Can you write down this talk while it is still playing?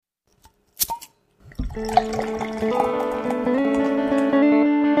Hello,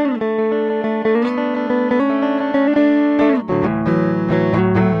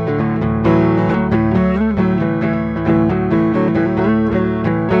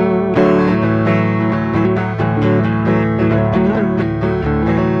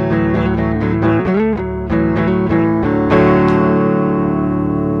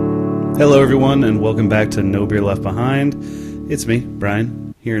 everyone, and welcome back to No Beer Left Behind. It's me,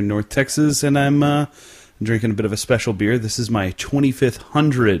 Brian, here in North Texas, and I'm drinking a bit of a special beer. This is my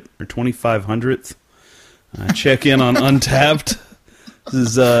 2500th or 2500th check-in on Untapped.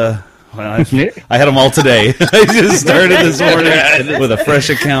 This is, I had them all today. I just started this morning with a fresh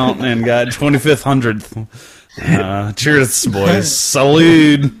account and got 2500th. Cheers, boys.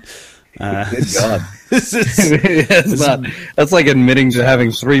 Salud. Good God. That's like admitting to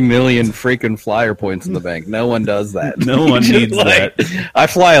having 3 million freaking flyer points in the bank. No one does that. No one needs that. I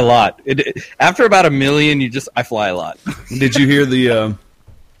fly a lot. After about 1 million, I fly a lot. Did you hear the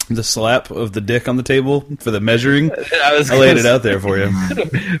slap of the dick on the table for the measuring? I laid it out there for you.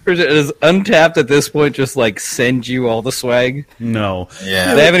 Does Untapped at this point just like send you all the swag? No.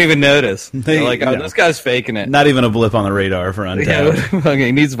 Yeah. They haven't even noticed. They're like, oh, this guy's faking it. Not even a blip on the radar for Untapped. Yeah,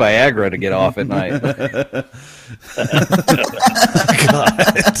 he needs Viagra to get off at night. God.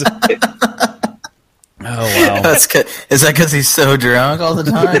 Oh, wow. Is that because he's so drunk all the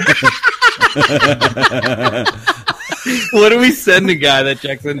time? What do we send a guy that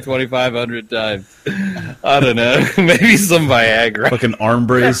checks in 2,500 times? I don't know. Maybe some Viagra. Fucking arm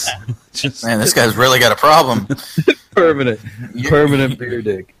brace. Man, this guy's really got a problem. Permanent beer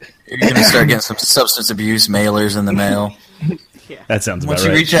dick. You're going to start getting some substance abuse mailers in the mail. Yeah. That sounds about Once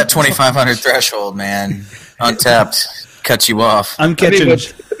right. you reach that 2,500 threshold, man, Untapped cuts you off. I'm catching...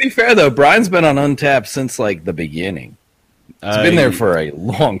 to be fair, though, Brian's been on Untapped since, like, the beginning. It's been there for a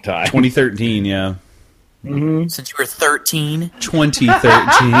long time. 2013, yeah. Mm-hmm. Since you were 13? 2013.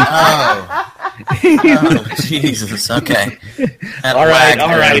 Oh, Jesus. Okay. All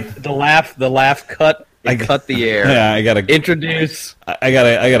right. The laugh cut. I cut the air. Yeah, I gotta introduce. I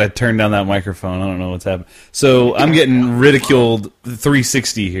gotta turn down that microphone. I don't know what's happening. So I'm getting ridiculed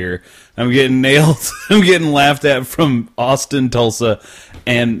 360 here. I'm getting nailed. I'm getting laughed at from Austin, Tulsa,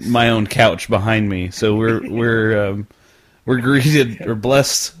 and my own couch behind me. So we're greeted or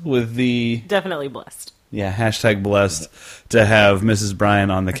blessed with the definitely blessed. Yeah, hashtag blessed to have Mrs.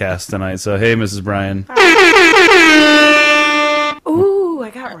 Bryan on the cast tonight. So, hey, Mrs. Bryan. Ooh, I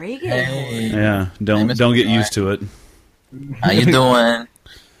got Reagan. Hey. Yeah, don't get used to it. How you doing?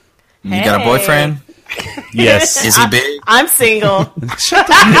 You got a boyfriend? Yes. Is he big? I'm single. As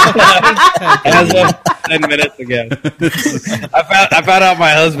of 10 minutes ago. I found out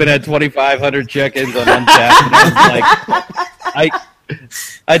my husband had 2,500 check-ins on Untapped, and I was like,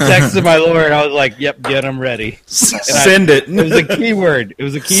 I texted my lawyer and I was like, "Yep, get him ready." Send it. It was a key word. It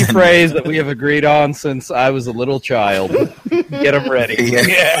was a key phrase that we have agreed on since I was a little child. Get him ready.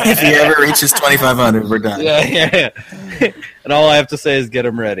 If he ever reaches 2,500, we're done. Yeah. And all I have to say is get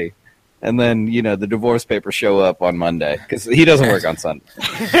him ready. And then, the divorce papers show up on Monday because he doesn't work on Sunday.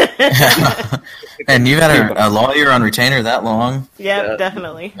 And you've had a lawyer on retainer that long? Yeah,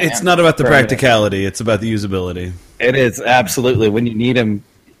 definitely. It's not about the practicality. It's about the usability. It is, absolutely. When you need him,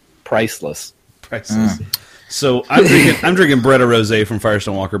 priceless. So I'm drinking Bretta Rosé from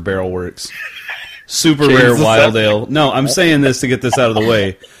Firestone Walker Barrel Works. Super rare wild ale. No, I'm saying this to get this out of the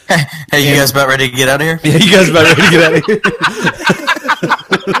way. Hey, you guys about ready to get out of here? Yeah, you guys about ready to get out of here?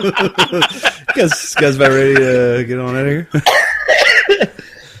 you guys about ready to get on out of here?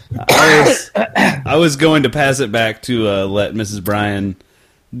 I was going to pass it back to let Mrs. Bryan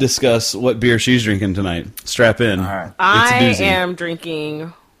discuss what beer she's drinking tonight. Strap in. All right. I am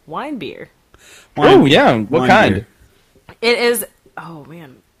drinking wine beer. Oh, yeah. What kind? Beer. It is, oh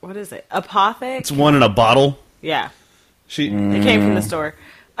man, what is it? Apothic? It's one in a bottle. Yeah. It came from the store.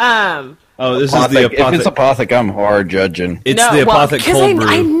 This Apothic. is the Apothic. If it's Apothic, I'm hard judging. It's the Apothic cold brew.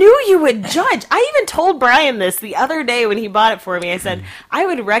 I knew you would judge. I even told Brian this the other day when he bought it for me. I said, I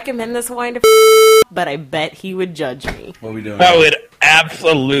would recommend this wine to but I bet he would judge me. What are we doing? I would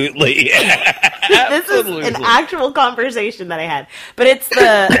absolutely. This is an actual conversation that I had. But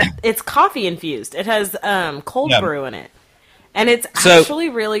it's coffee infused. It has cold brew in it. And it's actually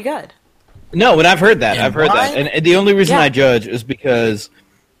really good. No, and I've heard that. And the only reason I judge is because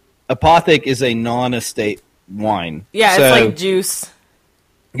Apothic is a non-estate wine. Yeah, it's like juice.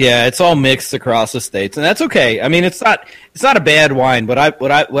 Yeah, it's all mixed across the states, and that's okay. I mean, it's not a bad wine. What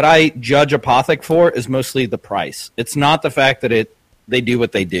I judge Apothic for is mostly the price. It's not the fact that they do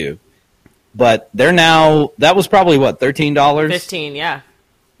what they do, but that was probably what, $13? 15, yeah.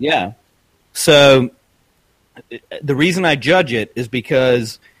 Yeah. So the reason I judge it is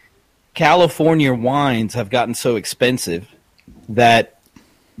because California wines have gotten so expensive that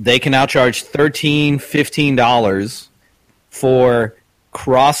they can now charge $13, $15 for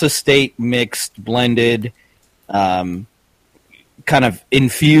cross-estate mixed, blended, kind of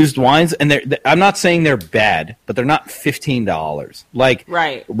infused wines. And I'm not saying they're bad, but they're not $15. Like,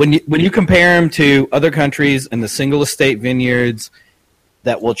 right. when you compare them to other countries and the single estate vineyards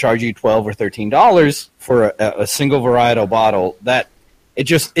that will charge you $12 or $13 for a single varietal bottle, that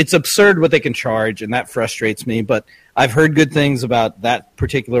it's absurd what they can charge, and that frustrates me. But I've heard good things about that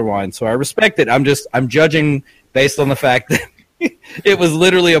particular wine, so I respect it. I'm judging based on the fact that it was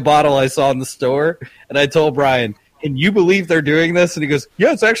literally a bottle I saw in the store, and I told Brian, "Can you believe they're doing this?" And he goes,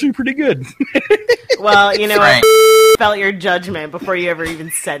 "Yeah, it's actually pretty good." Well, you know, I felt your judgment before you ever even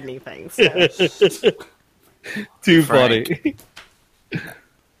said anything. So. Too Frank. funny.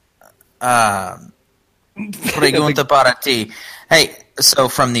 Pregunta para ti. Hey, so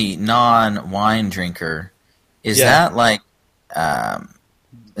from the non-wine drinker, is that like,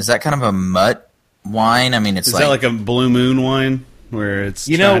 is that kind of a mutt wine? I mean, is that like a Blue Moon wine where it's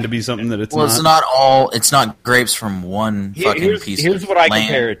trying to be something that it's not? Well, it's not grapes from one fucking piece. Here's what I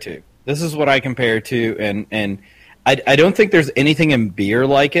compare it to. This is what I compare it to, and I don't think there's anything in beer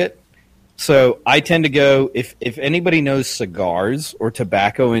like it. So I tend to go, if anybody knows cigars or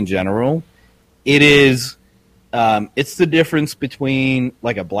tobacco in general, it is it's the difference between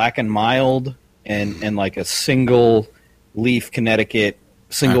like a Black and Mild and like a single leaf Connecticut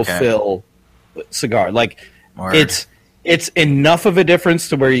single fill cigar. Like it's enough of a difference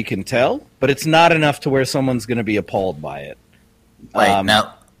to where you can tell, but it's not enough to where someone's going to be appalled by it.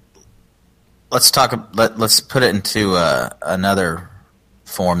 Now let's talk. Let's put it into another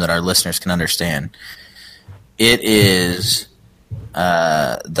form that our listeners can understand. It is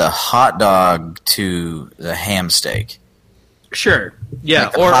the hot dog to the ham steak. Sure. Yeah.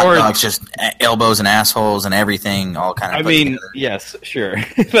 Like hot dogs, just elbows and assholes and everything, all kind of. Together. Yes, sure.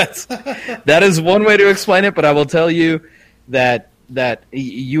 That is one way to explain it. But I will tell you that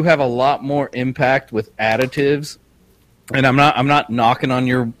you have a lot more impact with additives. And I'm not knocking on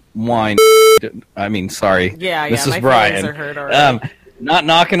your wine. I mean, sorry. Yeah. This is my Brian. feelings are hurt already. Not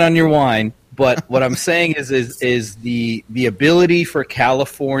knocking on your wine, but what I'm saying is the ability for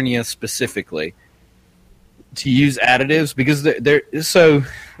California specifically to use additives, because they're so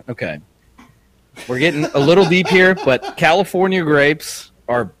okay. We're getting a little deep here, but California grapes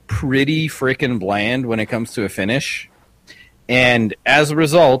are pretty freaking bland when it comes to a finish, and as a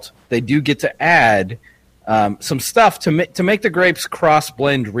result, they do get to add some stuff to make the grapes cross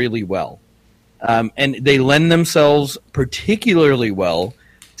blend really well. And they lend themselves particularly well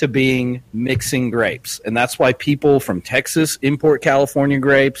to being mixing grapes. And that's why people from Texas import California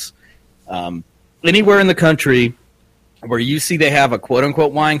grapes. Anywhere in the country where you see they have a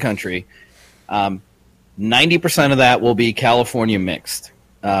quote-unquote wine country, 90% of that will be California mixed.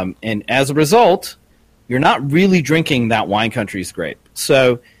 And as a result, you're not really drinking that wine country's grape.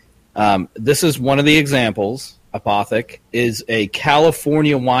 So this is one of the examples. Apothic is a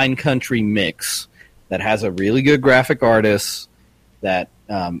California wine country mix that has a really good graphic artist, that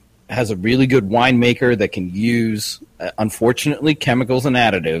has a really good winemaker that can use, unfortunately, chemicals and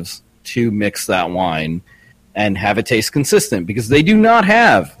additives to mix that wine and have it taste consistent, because they do not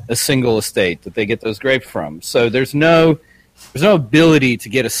have a single estate that they get those grapes from. So there's no ability to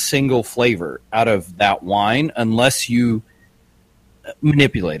get a single flavor out of that wine unless you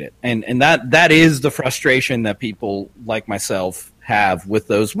manipulate it, and that is the frustration that people like myself have with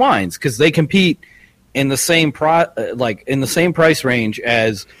those wines, because they compete in the same price range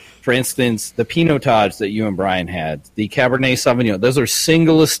as, for instance, the Pinotage that you and Brian had, the Cabernet Sauvignon. Those are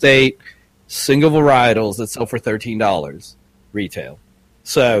single estate, single varietals that sell for $13 retail.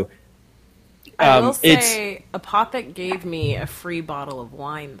 So I will say, Apothic gave me a free bottle of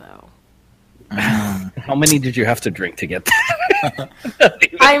wine, though. How many did you have to drink to get that?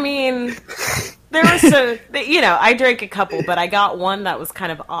 I mean, there was I drank a couple, but I got one that was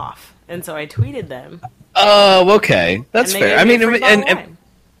kind of off, and so I tweeted them. Oh, okay, that's fair. I mean,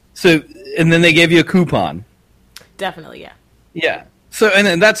 and then they gave you a coupon. Definitely, yeah. Yeah. So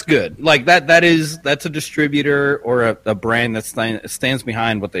and that's good. Like that's a distributor or a brand that stands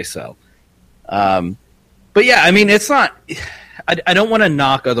behind what they sell. But yeah, I mean, it's not. I don't want to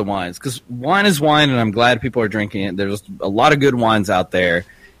knock other wines, because wine is wine, and I'm glad people are drinking it. There's a lot of good wines out there.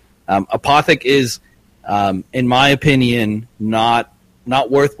 Apothic is, in my opinion, not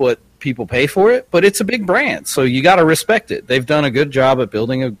worth what people pay for it, but it's a big brand, so you got to respect it. They've done a good job at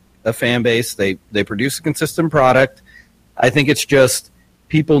building a fan base. They produce a consistent product. I think it's just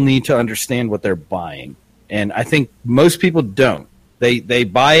people need to understand what they're buying, And I think most people don't. They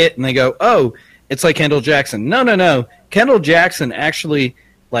buy it and they go, oh, it's like Kendall Jackson. No. Kendall Jackson actually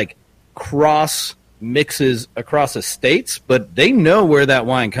like cross mixes across estates, but they know where that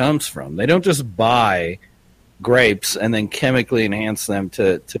wine comes from. They don't just buy grapes and then chemically enhance them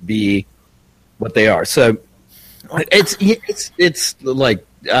to be what they are. So it's like,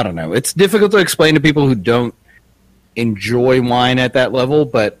 I don't know. It's difficult to explain to people who don't enjoy wine at that level,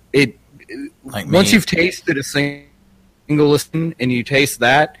 but once you've tasted a single listen and you taste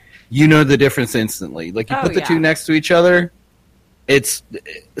that, you know the difference instantly. Like you put the two next to each other, it's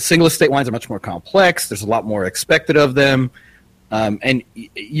single estate wines are much more complex. There's a lot more expected of them. And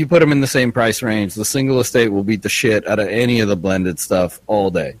you put them in the same price range, the single estate will beat the shit out of any of the blended stuff all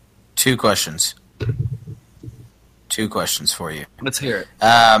day. Two questions for you. Let's hear it.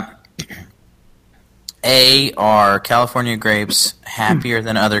 Are California grapes happier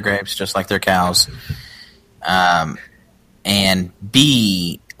than other grapes, just like their cows? And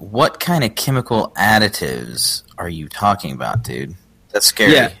B, what kind of chemical additives are you talking about, dude? That's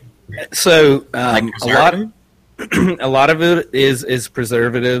scary. Yeah. So like a lot of it is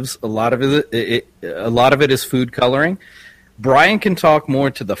preservatives. A lot of it is food coloring. Brian can talk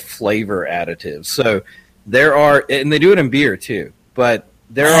more to the flavor additives. So there are, and they do it in beer too. But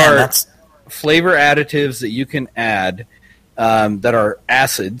there are flavor additives that you can add that are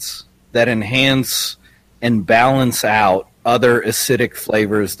acids that enhance and balance out other acidic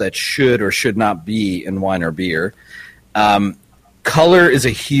flavors that should or should not be in wine or beer. Color is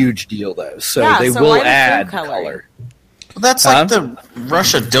a huge deal, though. So they will add color. Well, that's like the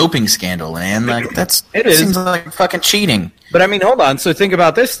Russia doping scandal, man. Like seems like fucking cheating. But I mean, hold on. So think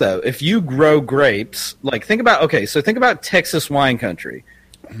about this, though. If you grow grapes, like think about Texas wine country.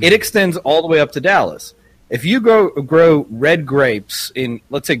 It extends all the way up to Dallas. If you grow red grapes in,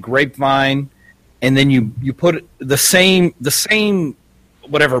 let's say, grapevine, and then you put the same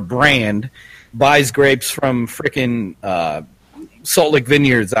whatever brand buys grapes from frickin' Salt Lake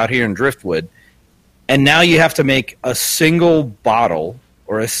Vineyards out here in Driftwood, and now you have to make a single bottle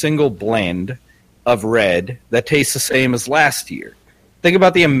or a single blend of red that tastes the same as last year. Think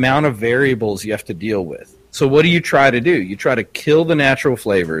about the amount of variables you have to deal with. So what do you try to do? You try to kill the natural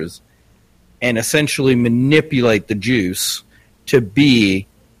flavors and essentially manipulate the juice to be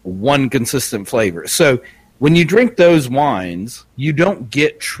one consistent flavor. So when you drink those wines, you don't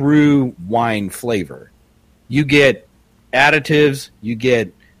get true wine flavor. You get additives, you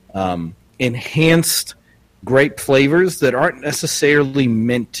get enhanced grape flavors that aren't necessarily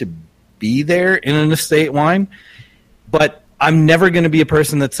meant to be there in an estate wine. But I'm never going to be a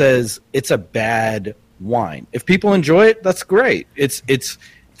person that says it's a bad wine. If people enjoy it, that's great. It's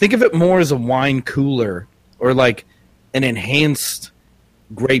think of it more as a wine cooler or like an enhanced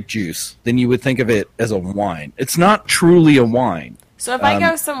grape juice than you would think of it as a wine. It's not truly a wine. So if I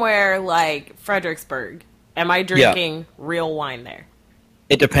go somewhere like Fredericksburg, am I drinking real wine there?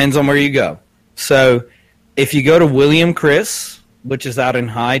 It depends on where you go. So if you go to William Chris, which is out in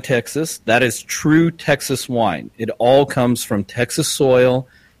High, Texas, that is true Texas wine. It all comes from Texas soil,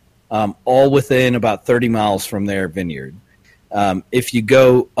 all within about 30 miles from their vineyard. If you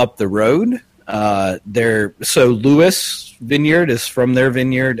go up the road, Lewis Vineyard is from their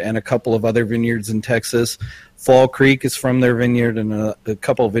vineyard and a couple of other vineyards in Texas. Fall Creek is from their vineyard and a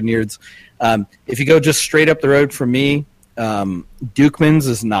couple of vineyards. If you go just straight up the road from me, Dukeman's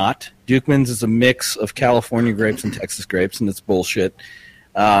is not. Dukeman's is a mix of California grapes and Texas grapes, and it's bullshit.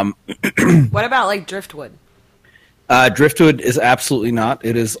 What about like Driftwood? Driftwood is absolutely not.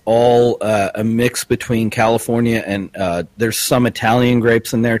 It is all a mix between California and there's some Italian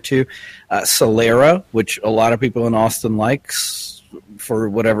grapes in there too. Solera, which a lot of people in Austin likes for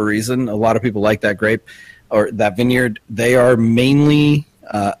whatever reason. A lot of people like that grape or that vineyard. They are mainly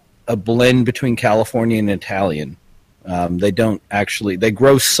a blend between California and Italian. They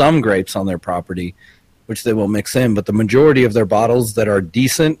grow some grapes on their property, which they will mix in, but the majority of their bottles that are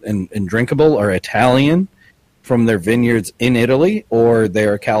decent and drinkable are Italian from their vineyards in Italy, or they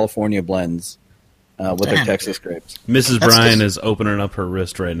are California blends with their Texas grapes. Mrs. Bryan is opening up her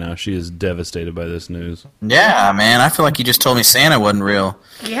wrist right now. She is devastated by this news. Yeah, man, I feel like you just told me Santa wasn't real.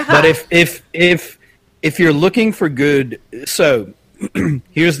 Yeah. But if you're looking for good, so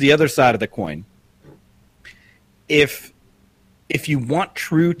here's the other side of the coin. If you want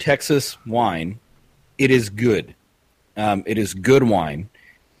true Texas wine, it is good. It is good wine,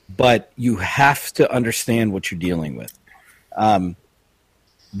 but you have to understand what you're dealing with.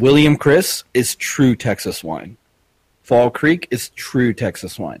 William Chris is true Texas wine. Fall Creek is true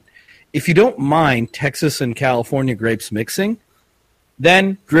Texas wine. If you don't mind Texas and California grapes mixing,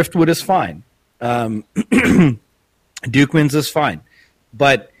 then Driftwood is fine. Dukeman's is fine.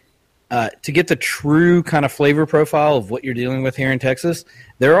 But to get the true kind of flavor profile of what you're dealing with here in Texas,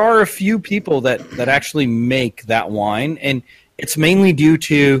 there are a few people that actually make that wine, and it's mainly due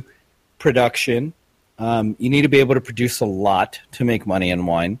to production. You need to be able to produce a lot to make money in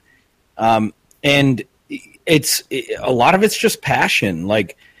wine. And a lot of it's just passion.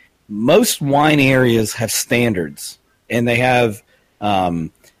 Like, most wine areas have standards, and they have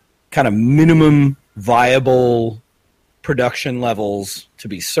kind of minimum viable production levels to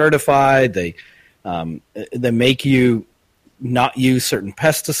be certified. They make you not use certain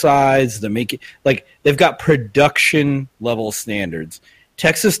pesticides. They make it like they've got production level standards.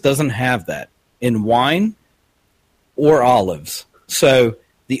 Texas doesn't have that in wine or olives. So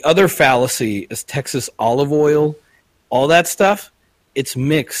the other fallacy is Texas olive oil, all that stuff, it's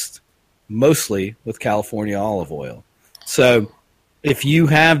mixed mostly with California olive oil. So if you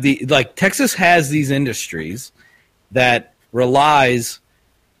have Texas has these industries that relies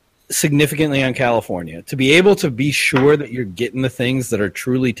significantly on California. To be able to be sure that you're getting the things that are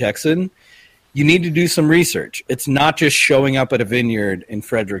truly Texan, you need to do some research. It's not just showing up at a vineyard in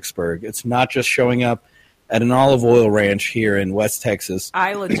Fredericksburg. It's not just showing up at an olive oil ranch here in West Texas.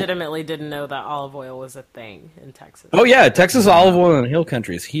 I legitimately didn't know that olive oil was a thing in Texas. Oh, yeah. Texas olive oil in the Hill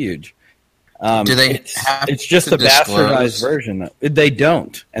Country is huge. Do they it's just a bastardized version. They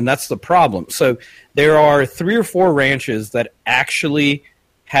don't, and that's the problem. So there are 3 or 4 ranches that actually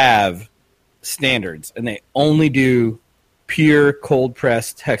have standards, and they only do pure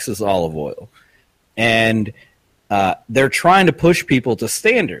cold-pressed Texas olive oil. And they're trying to push people to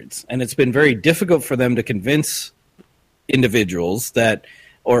standards, and it's been very difficult for them to convince individuals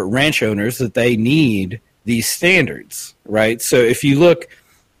or ranch owners that they need these standards, right? So if you look...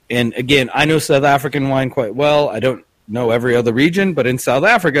 And again, I know South African wine quite well. I don't know every other region, but in South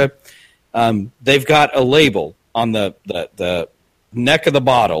Africa, they've got a label on the neck of the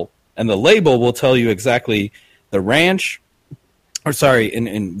bottle, and the label will tell you exactly the ranch, or sorry,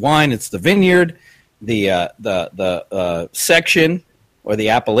 in wine it's the vineyard, the section or the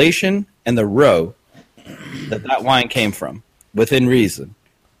appellation, and the row that wine came from, within reason.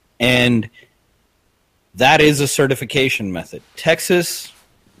 And that is a certification method. Texas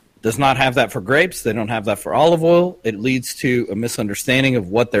does not have that for grapes. They don't have that for olive oil. It leads to a misunderstanding of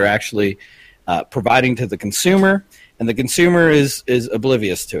what they're actually providing to the consumer, and the consumer is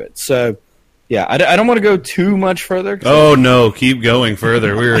oblivious to it. So, yeah, I don't want to go too much further. Oh, no, keep going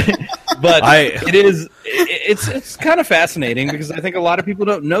further. But it's kind of fascinating because I think a lot of people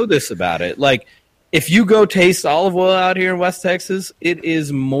don't know this about it. Like, if you go taste olive oil out here in West Texas, it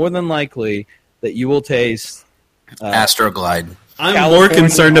is more than likely that you will taste Astroglide. I'm California more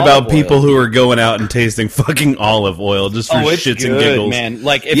concerned about people oil. who are going out and tasting fucking olive oil just for shits and giggles. Man.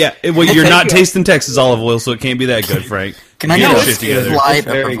 Like, you're not tasting Texas olive oil, so it can't be that good, Frank. Can I get a slide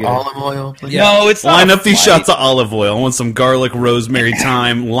of olive oil, please? No, it's not. Line up these shots of olive oil. I want some garlic, rosemary,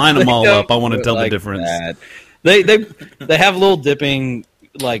 thyme. Line them all up. I want to tell the difference. That. They have little dipping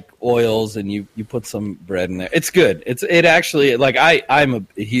like oils, and you put some bread in there. It's good. It actually, like, I'm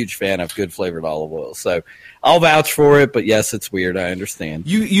a huge fan of good flavored olive oil, so I'll vouch for it. But yes, it's weird. I understand.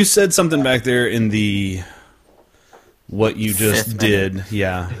 You said something back there in the what you just did,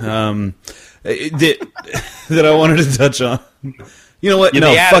 yeah. That I wanted to touch on. You know what?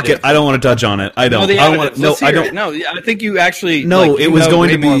 No, fuck it. I don't want to touch on it. I don't. I don't. No, I think you actually. No, it was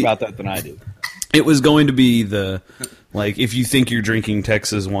going to be more about that than I do. It was going to be if you think you're drinking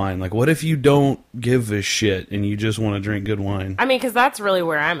Texas wine, like, what if you don't give a shit and you just want to drink good wine? I mean, because that's really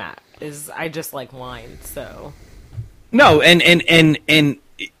where I'm at. Is I just like wine, so. No, and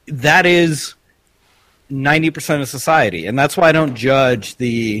that is 90% of society, and that's why I don't judge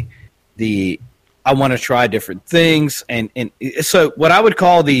the I want to try different things, and so what I would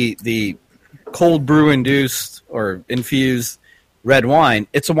call the cold brew induced or infused red wine,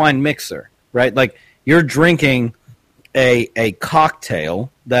 it's a wine mixer, right? Like, you're drinking a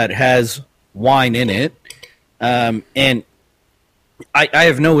cocktail that has wine in it, and I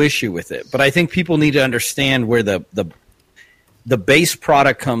have no issue with it, but I think people need to understand where the base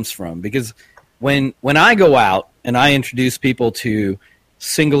product comes from, because when I go out and I introduce people to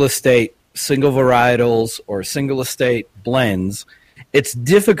single estate, single varietals, or single estate blends, it's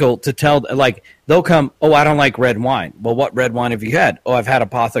difficult to tell. Like, they'll come, oh, I don't like red wine. Well, what red wine have you had? Oh, I've had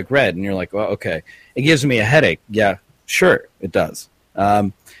Apothic Red. And you're like, well, okay. It gives me a headache. Yeah, sure, it does.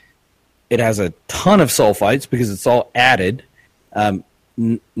 It has a ton of sulfites because it's all added.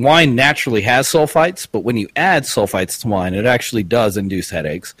 Wine naturally has sulfites, but when you add sulfites to wine, it actually does induce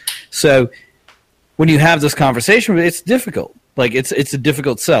headaches. So when you have this conversation, it's difficult. Like it's a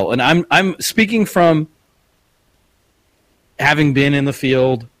difficult sell. And I'm speaking from having been in the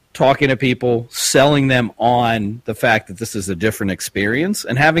field, talking to people, selling them on the fact that this is a different experience,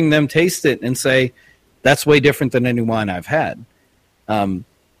 and having them taste it and say, that's way different than any wine I've had.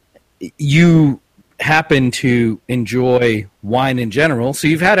 You happen to enjoy wine in general, so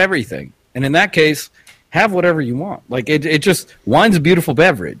you've had everything. And in that case, have whatever you want. Like it just, wine's a beautiful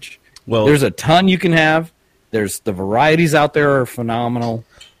beverage. Well, there's a ton you can have. There's the varieties out there are phenomenal.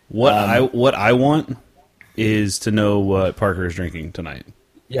 What I want is to know what Parker is drinking tonight.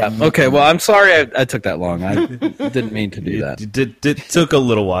 Yeah. Okay. Well, I'm sorry I took that long. I didn't mean to do that. It took a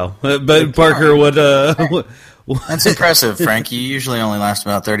little while, but Parker, what? That's impressive, Frank. You usually only last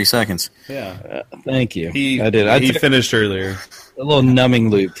about 30 seconds. Yeah. Thank you. I did. He finished earlier. A little numbing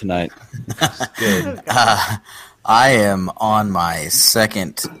loop tonight. Good. I am on my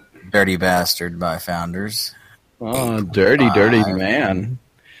second Dirty Bastard by Founders. Oh, dirty man.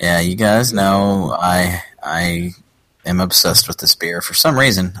 Yeah, you guys know I am obsessed with this beer for some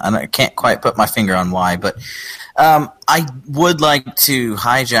reason. I can't quite put my finger on why, but I would like to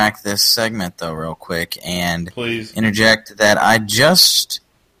hijack this segment, though, real quick, and interject that I just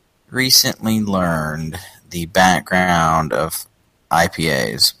recently learned the background of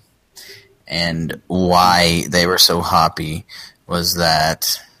IPAs, and why they were so hoppy was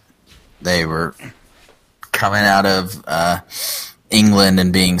that they were coming out of England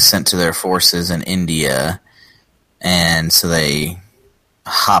and being sent to their forces in India, and so they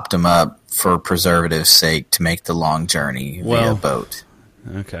hopped them up for preservative's sake to make the long journey via boat.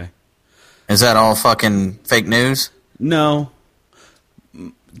 Okay. Is that all fucking fake news? No.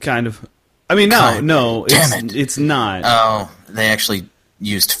 Kind of. I mean, no. It's not. Oh, they actually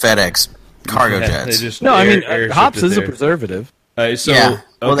used FedEx cargo jets. hops is a preservative. Yeah.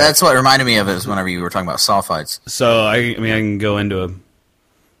 Well, that's what reminded me of it, is whenever you were talking about sulfites. So, I can go into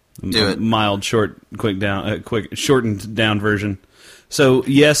a mild, shortened down version. So,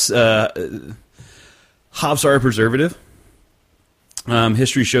 yes, hops are a preservative.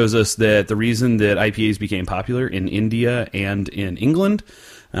 History shows us that the reason that IPAs became popular in India and in England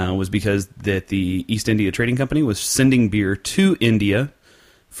was because that the East India Trading Company was sending beer to India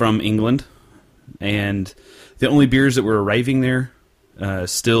from England, and the only beers that were arriving there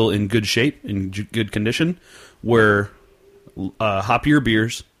still in good shape, in good condition, were hoppier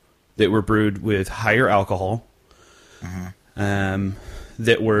beers that were brewed with higher alcohol,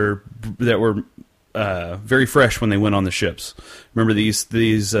 that were very fresh when they went on the ships. Remember, these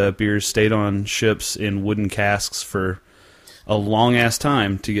beers stayed on ships in wooden casks for a long-ass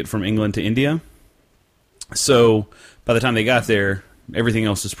time to get from England to India. So by the time they got there, everything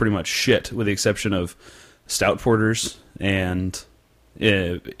else is pretty much shit, with the exception of stout porters and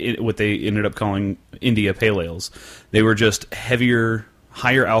what they ended up calling India Pale Ales. They were just heavier,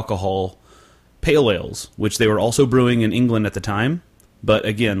 higher alcohol pale ales, which they were also brewing in England at the time. But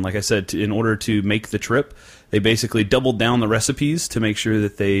again, like I said, in order to make the trip, they basically doubled down the recipes to make sure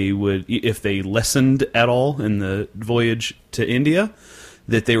that they would, if they lessened at all in the voyage to India,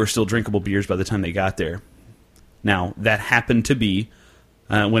 that they were still drinkable beers by the time they got there. Now, that happened to be,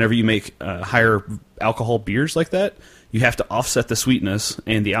 whenever you make higher alcohol beers like that, you have to offset the sweetness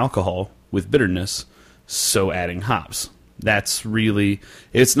and the alcohol with bitterness, so adding hops. That's really,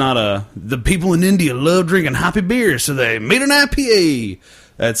 it's not the people in India love drinking hoppy beers, so they made an IPA.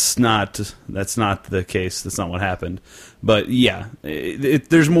 That's not the case. That's not what happened. But yeah,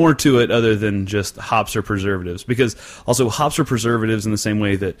 there's more to it other than just hops or preservatives, because also hops are preservatives in the same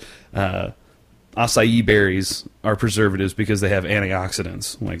way that acai berries are preservatives because they have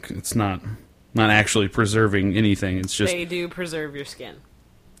antioxidants. Like, it's not actually preserving anything. It's just, they do preserve your skin.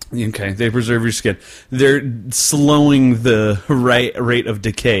 Okay, they preserve your skin. They're slowing the rate of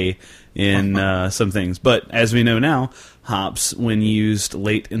decay in some things. But as we know now, hops, when used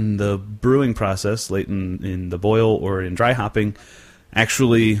late in the brewing process, late in the boil or in dry hopping,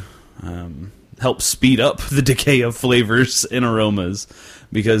 actually help speed up the decay of flavors and aromas,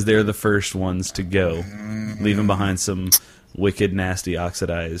 because they're the first ones to go, leaving behind some wicked, nasty,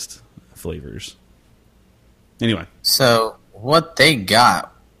 oxidized flavors. Anyway. So what they got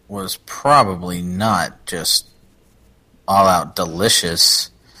was probably not just all-out delicious,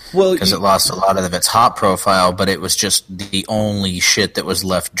 because it lost a lot of its hop profile, but it was just the only shit that was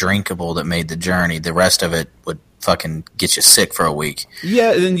left drinkable that made the journey. The rest of it would fucking get you sick for a week.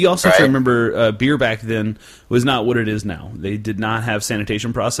 Yeah, and you also have to remember, beer back then was not what it is now. They did not have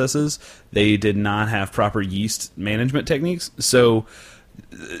sanitation processes. They did not have proper yeast management techniques. So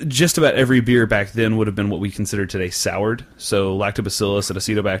just about every beer back then would have been what we consider today soured. So lactobacillus and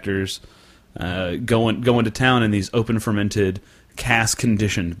acetobacters going to town in these open fermented, cask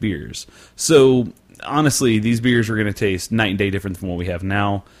conditioned beers. So honestly, these beers were going to taste night and day different from what we have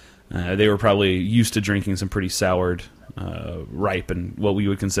now. They were probably used to drinking some pretty soured, ripe, and what we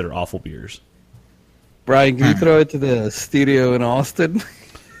would consider awful beers. Brian, can you throw it to the studio in Austin?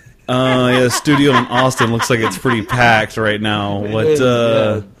 Yeah, the studio in Austin looks like it's pretty packed right now.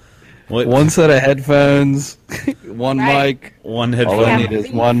 What? One set of headphones, one mic. One All I need headphone.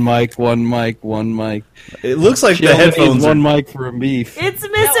 is one mic, one mic, one mic. It looks like She the only headphones needs are... one mic for a beef. It's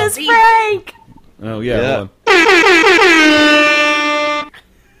Mrs. Frank. Oh, yeah. Yeah. hold on.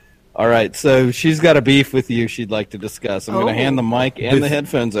 All right, so she's got a beef with you she'd like to discuss. I'm going to hand the mic and the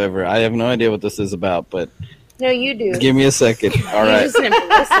headphones over. I have no idea what this is about, but No, you do. give me a second. All You right. just never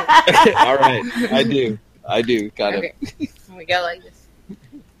listen. All right, I do. Got Okay. it. We go like this.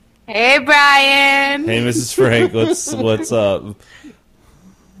 Hey, Brian. Hey, Mrs. Frank, what's up?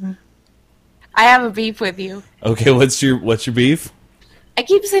 I have a beef with you. Okay, what's your beef? I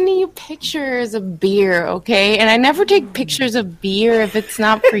keep sending you pictures of beer, okay? And I never take pictures of beer if it's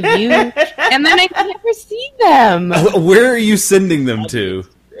not for you. And then I can never see them. Where are you sending them to?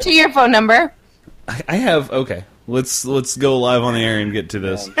 To your phone number. I have... Okay, let's go live on the air and get to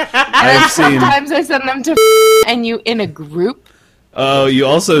this. And then I've seen... sometimes I send them to and you in a group. Oh, you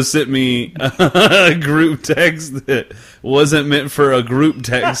also sent me a group text that wasn't meant for a group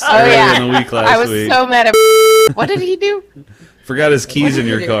text Oh, earlier yeah. in the week last I was week. so mad at What did he do? Forgot his keys in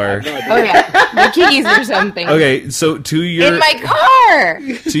your car. Oh, yeah. The keys or something. Okay, so to In my car.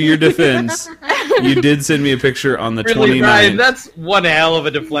 your defense, you did send me a picture on the Really, 29th. Brian, that's one hell of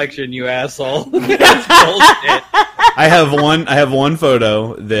a deflection, you asshole. That's bullshit. I have one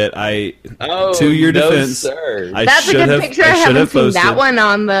photo that I Oh, to your no, defense. sir. I That's a should good have, picture. I I should haven't have seen posted. that one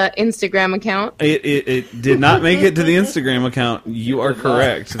on the Instagram account. It did not make it to the Instagram account. You are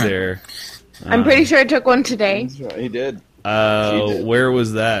correct there. I'm pretty sure I took one today. That's right, he did. Where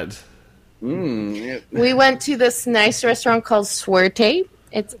was that? We went to this nice restaurant called Suerte.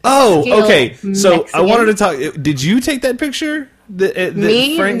 It's Oh, upscale okay. So I Mexican. wanted to talk. Did you take that picture? That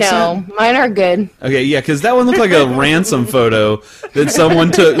Me? Frank No, sent? mine are good. Okay, yeah, because that one looked like a ransom photo that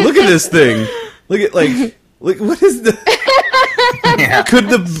someone took. Look at this thing. Look at look. What is the? Yeah. Could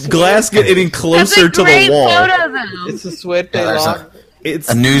the glass get any closer to the wall? Photo, though. It's a sweat day Yeah, there's long. It's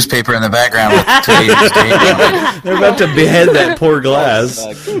a newspaper in the background with today's date on it. they're about to behead that poor glass.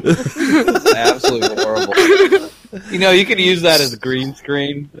 Absolutely horrible. You know, you could use that as a green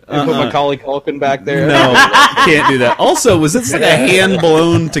screen and put Macaulay Culkin back there. No, can't do that. Also, was this like a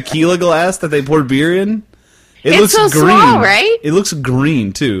hand-blown tequila glass that they poured beer in? It It's so small, right? It looks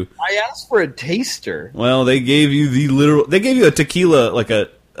green too. I asked for a taster. Well, they gave you the literal. They gave you a tequila, like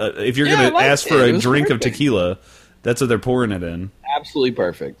if you're Yeah, I going to liked ask it. for It a was drink perfect. of tequila, that's what they're pouring it in. Absolutely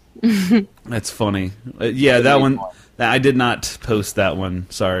perfect. That's funny. Yeah, that one. I did not post that one.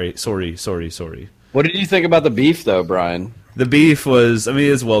 Sorry. What did you think about the beef, though, Brian? The beef was. I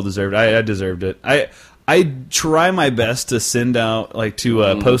mean, it's well deserved. I deserved it. I try my best to send out to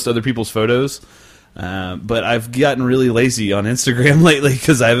post other people's photos. But I've gotten really lazy on Instagram lately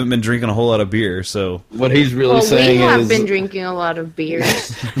because I haven't been drinking a whole lot of beer. So What he's really Well, we saying have is been drinking a lot of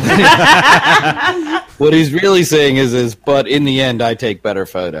beers. what he's really saying is, but in the end, I take better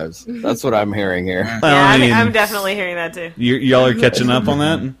photos. That's what I'm hearing here. well, Yeah, I mean, I'm definitely hearing that too. y'all are catching up on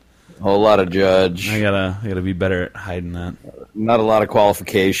that. A whole lot of judge, I gotta be better at hiding that. not a lot of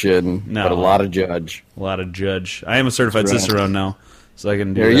qualification, No. but a lot of judge. A lot of judge. I am a certified Right. Cicerone now, so I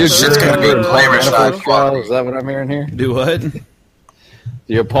can do Are that. you Shit's gonna be in flavor side. Is that what I'm hearing here? Do what?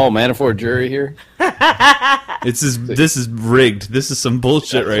 You're a Paul Manafort jury here? This is rigged. This is some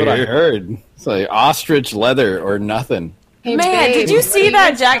bullshit That's right what here. I heard. It's like ostrich leather or nothing. Hey, Man, babe, did you what see are that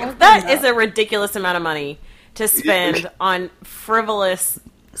guys jacket? talking That about? is a ridiculous amount of money to spend on frivolous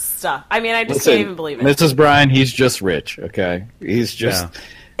stuff. I mean, I just can't even believe it. Mrs. Bryan, he's just rich, okay? He's just...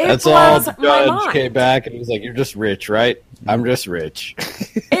 It That's all blows the my judge mind. came back and he was like, you're just rich, right? I'm just rich.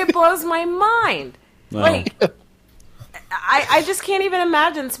 It blows my mind. Wow. Like, I just can't even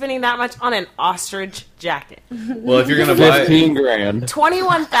imagine spending that much on an ostrich jacket. Well, if you're gonna buy, 15 grand.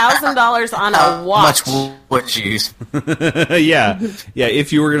 $21,000 on a How watch. much would you use? yeah.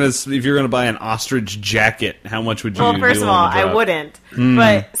 If you're gonna buy an ostrich jacket, how much would you? Well, be first of willing all, to I drop? wouldn't.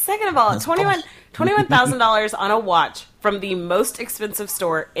 But second of all, $21,000 on a watch from the most expensive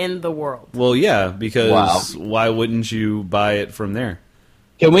store in the world. Well, yeah, because Wow. why wouldn't you buy it from there?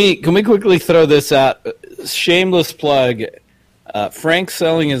 Can we quickly throw this out? Shameless plug. Frank's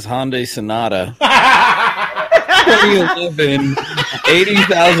selling his Hyundai Sonata. 2011,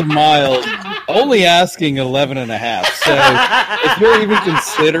 80,000 miles, only asking 11.5. So if you're even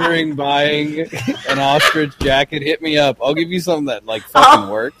considering buying an ostrich jacket, hit me up. I'll give you something that like fucking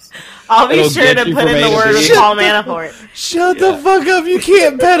works. I'll be sure to put in the word of Paul Manafort. Shut the fuck up! You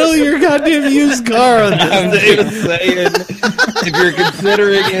can't peddle your goddamn used car on this I'm thing. just saying, if you're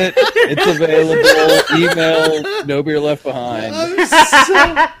considering it, it's available. Email No Beer Left Behind.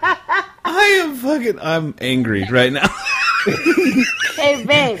 I'm angry right now. Hey,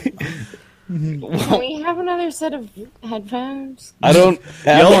 babe. Can we have another set of headphones? I don't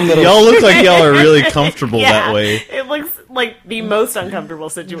have one that'll... Y'all look like y'all are really comfortable Yeah, that way. it looks like the most uncomfortable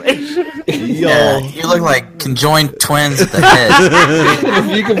situation. Yeah, Y'all. you look like conjoined twins at the head.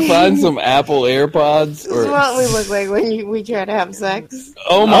 If you can find some Apple AirPods This or... is what we look like when we try to have sex.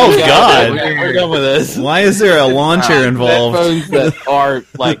 Oh my Oh, God. God. We're done with this. Why is there a lawn chair involved? Headphones that are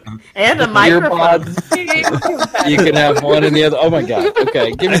like And a microphone. earpods. You can have one and the other. Oh my God.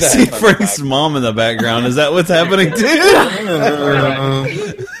 Okay, give me I that. see headphone Frank's back. mom in the background. Is that what's happening too?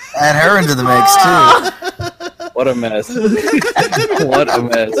 Add her into the mix too. What a mess. What a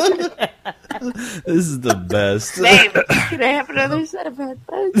mess. This is the best. Babe, can I have another set of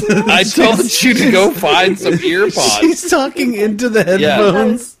headphones? I told you to go find some earpods. She's talking into the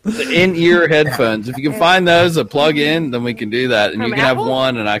headphones. The in-ear headphones. If you can find those that plug in, then we can do that. And From you can Apple? have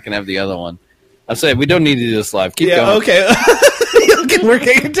one and I can have the other one. I say we don't need to do this live. Keep Yeah, going. okay. Okay, we're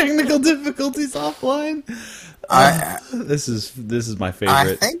getting technical difficulties offline. This is my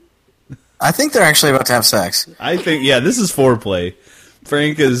favorite. I think they're actually about to have sex. I think, yeah, this is foreplay.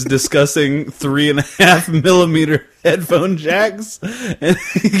 Frank is discussing 3.5 millimeter headphone jacks, and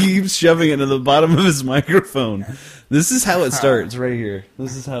he keeps shoving it into the bottom of his microphone. This is how it starts right here.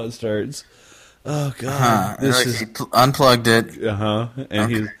 This is how it starts. Oh God, this is He unplugged it.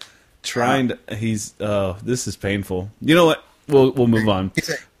 and he's trying to. This is painful. You know what? We'll move on. He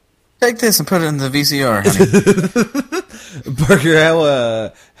said, take this and put it in the VCR, honey. Parker,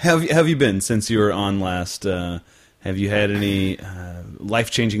 how have you been since you were on last? Have you had any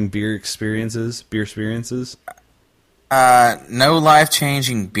life-changing beer experiences? No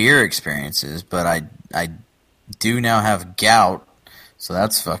life-changing beer experiences, but I do now have gout, so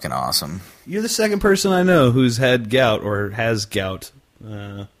that's fucking awesome. You're the second person I know who's had gout or has gout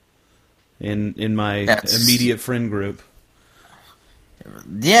in my immediate friend group.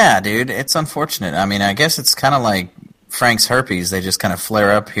 Yeah, dude, it's unfortunate. I mean, I guess it's kind of like Frank's herpes. They just kind of flare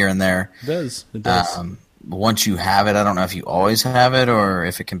up here and there. It does. Once you have it, I don't know if you always have it or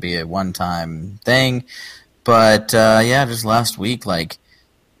if it can be a one-time thing. But, yeah, just last week, like,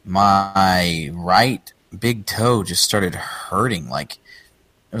 my right big toe just started hurting. Like,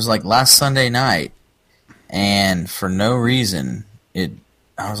 it was like last Sunday night, and for no reason, I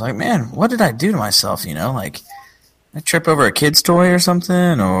was like, man, what did I do to myself, you know? Like, I trip over a kid's toy or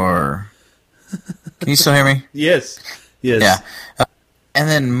something, or... Can you still hear me? Yes. Yeah. And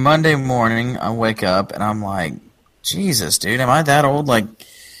then Monday morning, I wake up, and I'm like, Jesus, dude, am I that old? Like,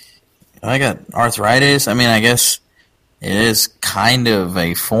 I got arthritis. I mean, I guess it is kind of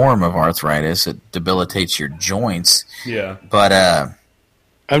a form of arthritis. It debilitates your joints. Yeah. But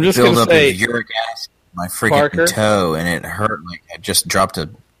I'm just build going up to say, of uric acid in my freaking Parker? toe, and it hurt like I just dropped a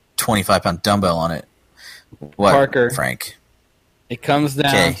 25-pound dumbbell on it. What, Parker. Frank? it comes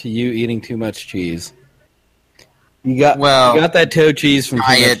down Okay. to you eating too much cheese. You got that toe cheese from too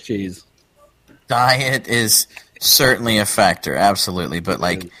diet. much cheese. Diet is certainly a factor, absolutely. But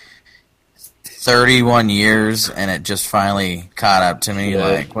like 31 years, and it just finally caught up to me. Yeah.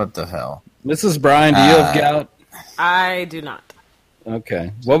 Like, what the hell? Mrs. Bryan, do you have gout? I do not.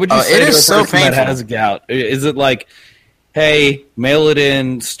 Okay. What would you Oh, say it to a is so person that painful. has gout? Is it like, hey, mail it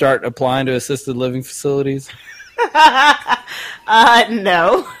in, start applying to assisted living facilities?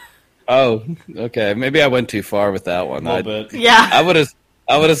 No. Oh, okay. Maybe I went too far with that one. bit. Yeah. I would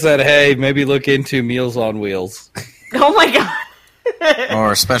have said, hey, maybe look into Meals on Wheels. Oh my god.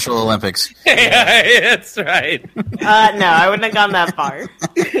 Or Special Olympics? Yeah, that's right. No, I wouldn't have gone that far.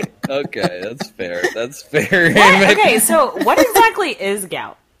 Okay, that's fair. That's fair. What? Okay, so what exactly is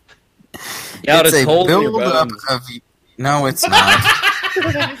gout? Gout It's is a holding your build-up bones. of... No, it's not.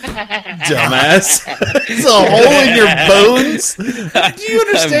 Dumbass. It's a hole in your bones? Do you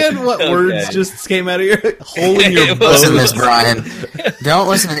understand what Okay. words just came out of your hole in your Listen, Miss bones? Bryan. Don't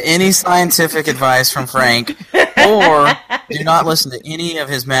listen to any scientific advice from Frank, or do not listen to any of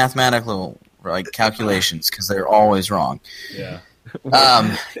his mathematical calculations, because they're always wrong. Yeah.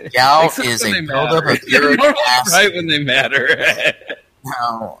 Gout Except is when a they buildup matter. of uric Normally acid. right when they matter.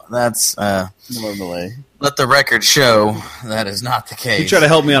 No, that's Normally. let the record show that is not the case. He tried to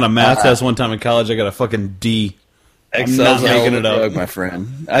help me on a math test one time in college. I got a fucking D. Excel's not a hell making of it a up. drug, my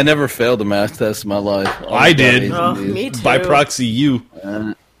friend. I never failed a math test in my life. All I the did. W's Oh, and D's. me too. By proxy, you.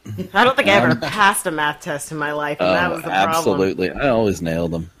 I don't think I ever passed a math test in my life, and that was the problem. Absolutely. I always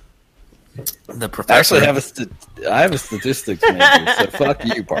nailed them. The I professor, actually have a statistics major, so fuck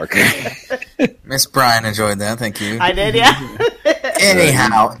you, Parker. Miss Brian enjoyed that. Thank you. I did, yeah.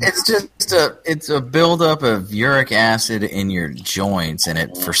 Anyhow, it's a buildup of uric acid in your joints, and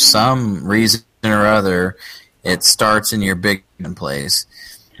it for some reason or other, it starts in your big place.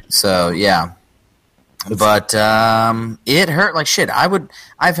 So yeah, but it hurt like shit.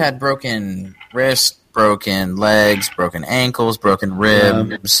 I've had broken wrists, broken legs, broken ankles, broken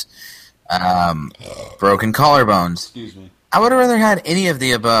ribs, broken collarbones. Excuse me. I would have rather had any of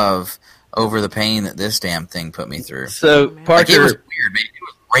the above over the pain that this damn thing put me through. So, Like, Parker, it was weird, man. It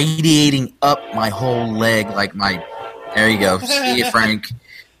was radiating up my whole leg, like my. There you go. See you, Frank.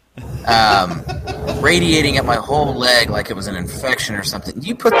 Radiating up my whole leg like it was an infection or something.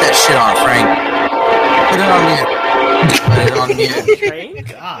 You put that shit on, Frank. Put it on mute. Put it on mute. Right?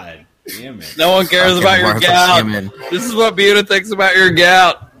 God damn it. no one cares Fucking about your Martha gout. Schumann. This is what Buda thinks about your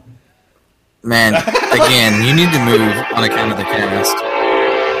gout. Man, again, you need to move on account of the cast.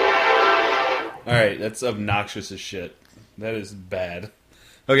 All right, that's obnoxious as shit. That is bad.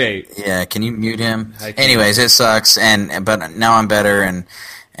 Okay, Yeah, can you mute him? I can. Anyways, it sucks, but now I'm better, and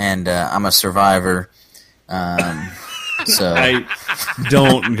I'm a survivor. So I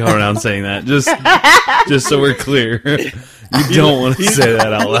don't go around saying that. Just so we're clear, you don't want to say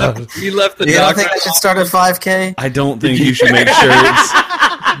that out loud. You left the you don't doctor. think I should start at 5K? I don't think you should make sure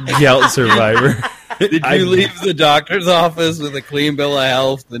it's gout survivor. Did you leave the doctor's office with a clean bill of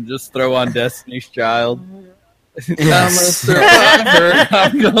health and just throw on Destiny's Child? Yes. I'm a survivor.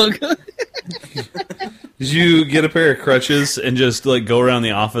 I'm going. Did you get a pair of crutches and just like go around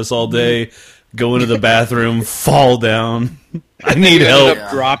the office all day, go into the bathroom, fall down? I need You help. ended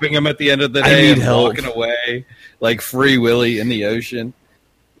up dropping him at the end of the I day need and help. walking away like Free Willy in the ocean.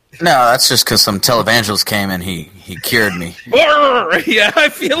 No, that's just because some televangelist came and he cured me. Yeah, I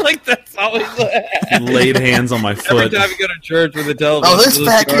feel like that's always Laid hands on my every foot. time you go to church with a television. Oh, this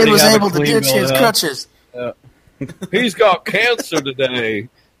fat kid was able to ditch his crutches. He's got cancer today,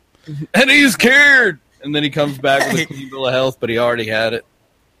 and he's cured. And then he comes back with a clean bill of health, but he already had it.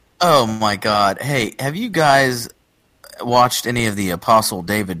 Oh my God! Hey, have you guys watched any of the Apostle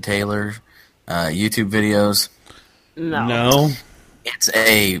David Taylor YouTube videos? No. It's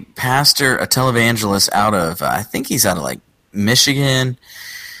a pastor, a televangelist out of, I think he's out of like Michigan,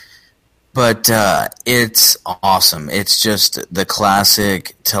 but it's awesome. It's just the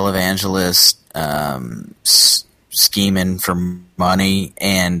classic televangelist scheming for money,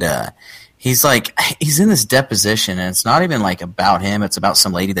 and he's in this deposition, and it's not even like about him. It's about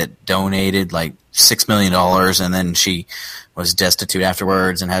some lady that donated like $6 million, and then she was destitute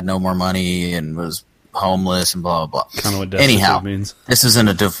afterwards and had no more money and was homeless and blah blah blah. Kind of what destitute Anyhow, means. this isn't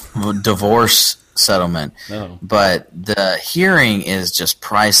a divorce settlement, No. but the hearing is just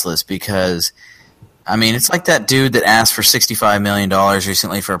priceless because, I mean, it's like that dude that asked for $65 million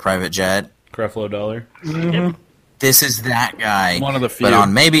recently for a private jet. Creflo Dollar. This is that guy, One of the few. but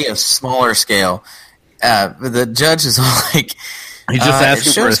on maybe a smaller scale. The judge is all like, He just asked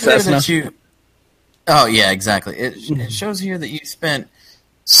it you for a shows here Cessna. that you. Oh yeah, exactly. It shows here that you spent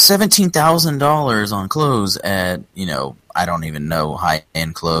 $17,000 on clothes at, I don't even know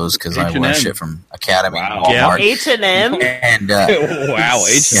high-end clothes because I wear H&M. shit from Academy and Yeah. Walmart. H&M. And Wow,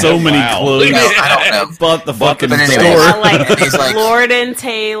 So many clothes. I don't know. Bought the fucking But anyway. store. Like, And he's like, Lord and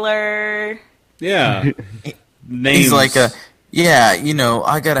Taylor. Yeah. Names. he's like,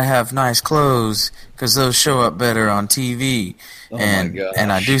 I gotta have nice clothes because those show up better on TV. my and gosh.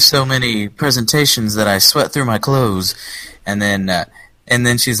 and I do so many presentations that I sweat through my clothes. And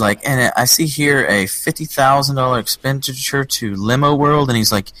then she's like, and I see here a $50,000 expenditure to Limo World, and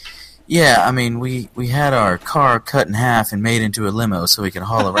he's like, yeah, I mean, we had our car cut in half and made into a limo so we could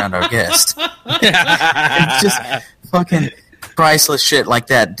haul around our guests. It's just fucking priceless shit like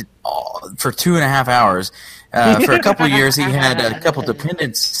that for 2.5 hours. For a couple of years, he had a couple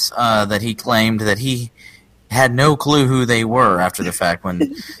dependents that he claimed that he had no clue who they were after the fact when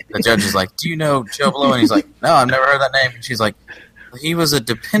the judge is like, do you know Joe Blow? And he's like, no, I've never heard that name. And she's like, he was a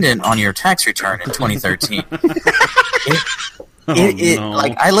dependent on your tax return in 2013. no.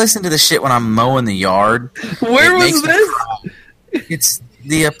 Like, I listen to this shit when I'm mowing the yard. Where It was makes me this? cry. It's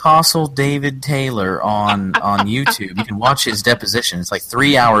the Apostle David Taylor on YouTube. You can watch his deposition. It's like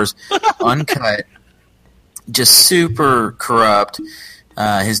 3 hours, uncut, just super corrupt.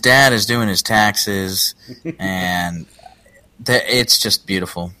 His dad is doing his taxes, and it's just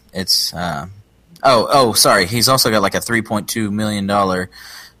beautiful. It's Sorry. He's also got like a $3.2 million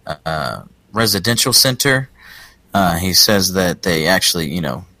residential center. He says that they actually,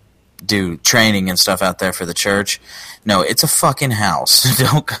 do training and stuff out there for the church. No, it's a fucking house.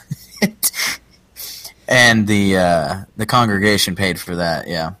 Don't. And the congregation paid for that.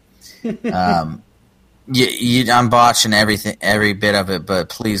 Yeah. I'm botching every bit of it, but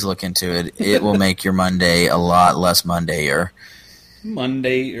please look into it. It will make your Monday a lot less Monday-er.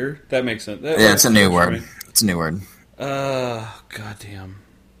 Monday-er? That makes sense. It's a new word. It's a new word. Goddamn.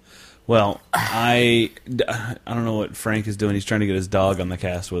 Well, I don't know what Frank is doing. He's trying to get his dog on the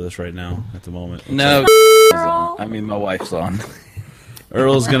cast with us right now at the moment. No, my wife's on.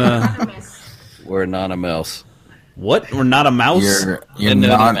 Earl's gonna... We're not a mouse. What? We're not a mouse? You're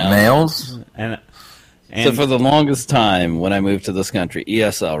not males? And so for the longest time, when I moved to this country,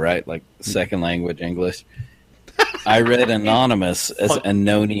 ESL, right? Like second language English, I read anonymous as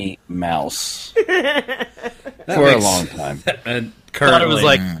Anoni Mouse for a long time. And I thought it was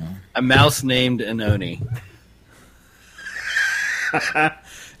like a mouse named Anoni. That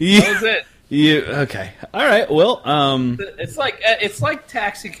was it. Okay. All right. Well, it's like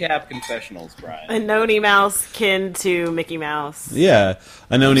taxi cab confessionals, Brian. Anoni Mouse kin to Mickey Mouse. Yeah,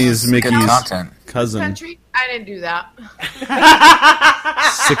 Anoni is Mickey's cousin. Country? I didn't do that.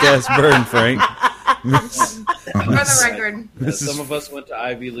 Sick ass burn, Frank. For the record, Some of us went to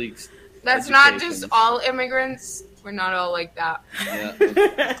Ivy League. that's not just all immigrants. We're not all like that.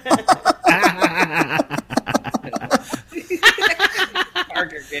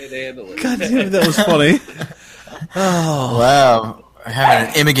 Parker can't handle it. God damn, that was funny. Oh wow, we're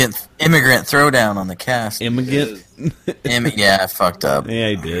having an immigrant throwdown on the cast. Immigrant. Yeah, I fucked up. Yeah,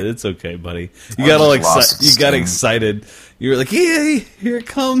 I did. It's okay, buddy. You got all excited. You got excited. You were like, "Yay! Here it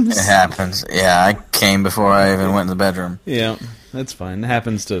comes." It happens. Yeah, I came before I even went in the bedroom. Yeah, that's fine. It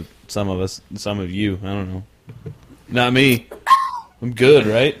happens to some of us, some of you. I don't know. Not me. I'm good,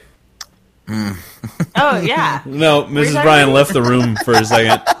 right? Oh, yeah. No, Mrs. Bryan left the room for a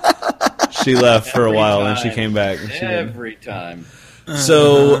second. She left for a while, and she came back. Every time.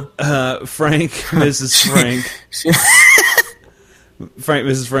 So, Frank, Mrs.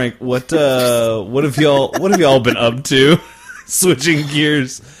 Frank, what have y'all been up to? Switching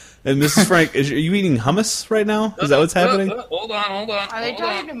gears. And Mrs. Frank, are you eating hummus right now? Is that what's happening? Hold on. Are they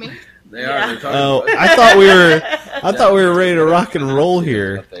talking to me? They are. They're talking Oh, I thought we were ready to rock and roll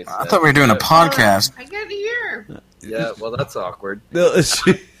here. I thought we were doing a podcast. I get to hear. Yeah, well, that's awkward. No,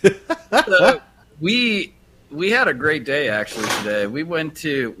 We had a great day actually today. We went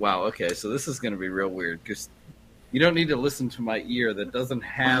to so this is going to be real weird because you don't need to listen to my ear that doesn't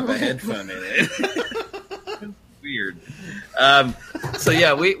have a headphone in it. Weird. So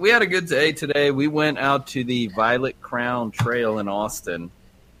yeah, we had a good day today. We went out to the Violet Crown Trail in Austin.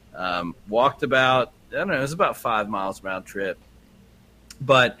 Walked about, I don't know, it was about 5 miles round trip,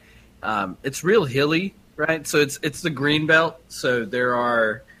 but it's real hilly, right? So it's the green belt. So there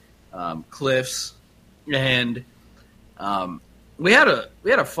are cliffs, and we had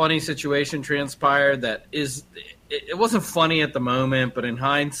a funny situation transpire that is. It wasn't funny at the moment, but in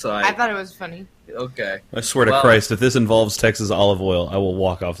hindsight, I thought it was funny. Okay. I swear to Christ, if this involves Texas olive oil, I will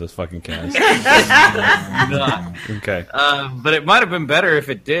walk off this fucking cast. Not. Okay. But it might have been better if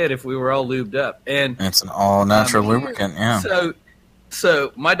it did, if we were all lubed up. And it's an all-natural lubricant, yeah.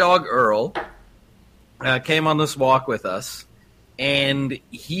 So my dog Earl came on this walk with us, and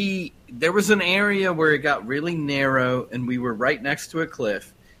there was an area where it got really narrow, and we were right next to a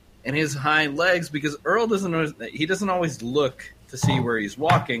cliff. And his hind legs, because Earl doesn't always look to see where he's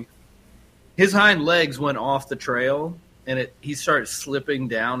walking. His hind legs went off the trail, and he started slipping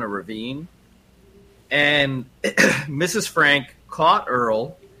down a ravine. And Mrs. Frank caught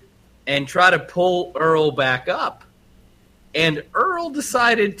Earl and tried to pull Earl back up. And Earl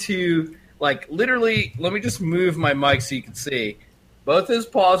decided to, literally, let me just move my mic so you can see. Both his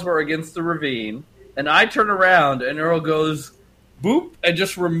paws were against the ravine, and I turn around, and Earl goes, boop, and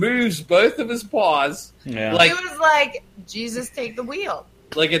just removes both of his paws. Yeah. It was like, Jesus, take the wheel.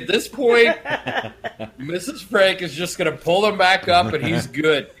 At this point, Mrs. Frank is just going to pull him back up, and he's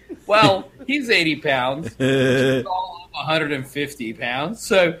good. Well, he's 80 pounds. She's all of 150 pounds.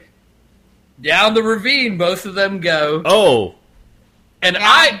 So down the ravine, both of them go. Oh. And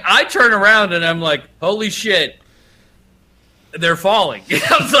I turn around, and I'm like, holy shit. They're falling.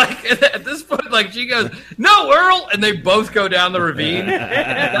 I was like, at this point, she goes, no, Earl! And they both go down the ravine. And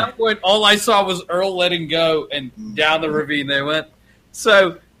at that point, all I saw was Earl letting go, and down the ravine they went.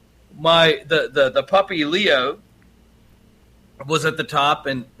 So the puppy Leo was at the top,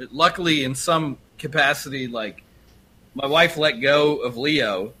 and luckily in some capacity, my wife let go of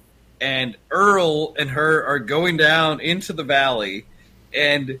Leo, and Earl and her are going down into the valley,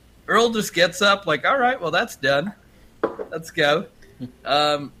 and Earl just gets up like, all right, well, that's done. Let's go.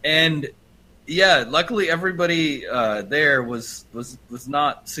 And yeah, luckily everybody there was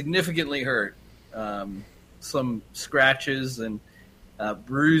not significantly hurt. Some scratches and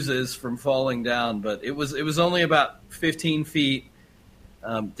bruises from falling down, but it was only about 15 feet.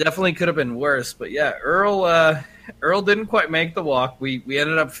 Definitely could have been worse, but yeah, Earl didn't quite make the walk. We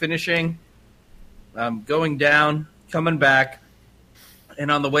ended up finishing, going down, coming back,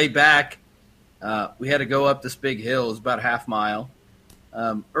 and on the way back, we had to go up this big hill. It was about a half mile.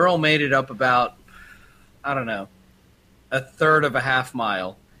 Earl made it up about, I don't know, a third of a half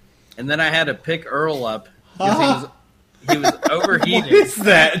mile, and then I had to pick Earl up because he was overheating. What is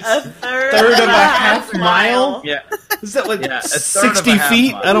that? A third of a half mile? Yeah. Is that like Yeah, 60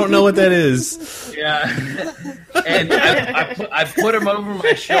 feet? I don't know what that is. Yeah. And I put him over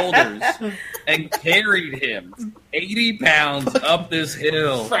my shoulders and carried him 80 pounds up this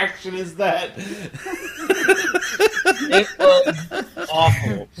hill. Fraction is that? It was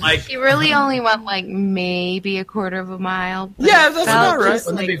awful. Like, He really only went like maybe a quarter of a mile. but Yeah, it that's felt about right.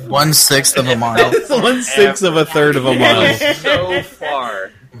 just like- 1/6 of a mile. It's 1/6 of a third of a mile. so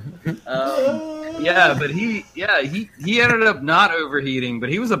far. Yeah, but he ended up not overheating, but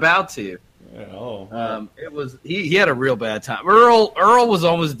he was about to. Oh. It was he had a real bad time. Earl was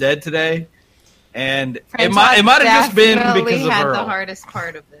almost dead today, and it might have just been definitely because of had Earl. the hardest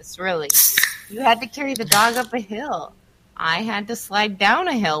part of this. Really, you had to carry the dog up a hill. I had to slide down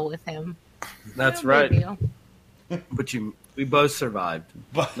a hill with him. That's No right. big deal. But we both survived.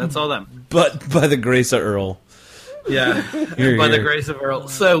 That's all that. But by the grace of Earl. Yeah, Here, by the here. grace of Earl.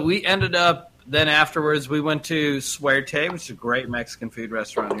 So we ended up. Then afterwards, we went to Suerte, which is a great Mexican food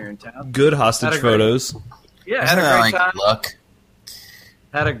restaurant here in town. Good hostage Had a great- photos. Yeah, Isn't had a that great like time. luck?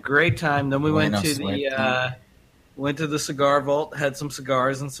 Had a great time. Then we went Buenos to Suerte. went to the cigar vault, had some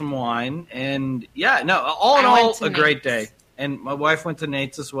cigars and some wine, and yeah, no, all in I all, went to a great day. Nate's. And my wife went to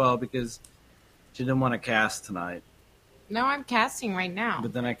Nate's as well because she didn't want to cast tonight. No, I'm casting right now.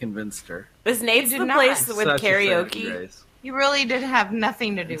 But then I convinced her. Is Nate's You the did not. place with Such a saving karaoke? grace. You really did have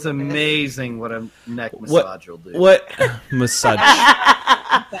nothing to do It's with this. amazing what a neck massage will do. What? Massage.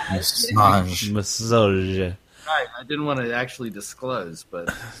 Massage. Massage. Right, I didn't want to actually disclose,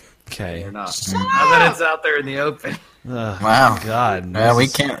 but Okay. we're not. Now that it's out there in the open. Wow. God. Yeah, we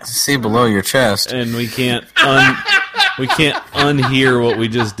can't see below your chest. And we can't unhear what we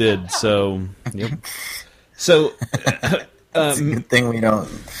just did. So, yep. So, It's a good thing we don't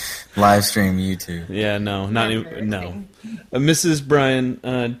live stream YouTube. yeah, no, not even, no. Mrs. Bryan,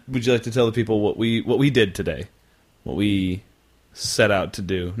 would you like to tell the people what we did today? What we set out to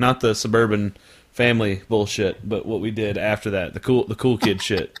do? Not the suburban family bullshit, but what we did after that, the cool kid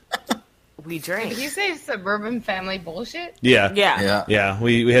shit. We Did drank. you say suburban family bullshit? Yeah, Yeah. Yeah.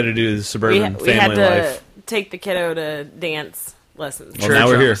 We had to do the suburban We had family to life. take the kiddo to dance lessons. Well, Church now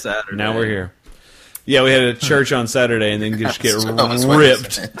we're on here. Saturday. Now we're here. Yeah, we had a church on Saturday and then just get I was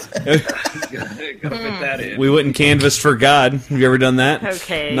ripped. wondering. Gotta fit that in. We went and canvassed for God. Have you ever done that?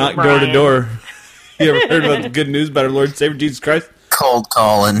 Okay, Knock door to Brian. door. You ever heard about the good news about our Lord and Savior Jesus Christ? Cold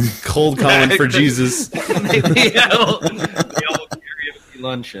calling. Cold calling for Jesus. the old karaoke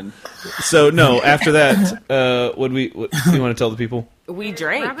luncheon. So no, after that, what do you want to tell the people? We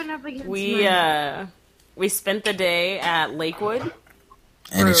drank. Rubbing up against We spent the day at Lakewood.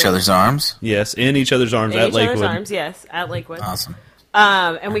 In each other's arms. Yes, in each other's arms In at each other's Lakewood. arms, yes, at Lakewood. Awesome.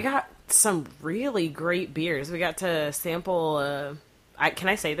 And we got some really great beers. We got to sample. Can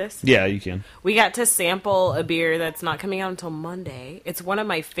I say this? Yeah, you can. We got to sample a beer that's not coming out until Monday. It's one of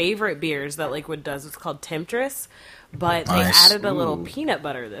my favorite beers that Lakewood does. It's called Temptress, but they Nice. added a little peanut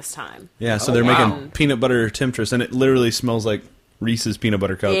butter this time. Yeah, so Oh, they're wow. making peanut butter Temptress, and it literally smells like Reese's peanut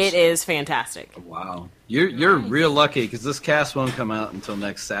butter cups. It is fantastic. Wow, you're real lucky because this cast won't come out until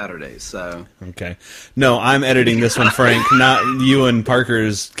next Saturday. So Okay. No, I'm editing this one, Frank, not you and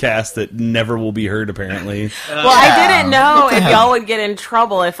Parker's cast that never will be heard, apparently. Well, I didn't know What the if hell? y'all would get in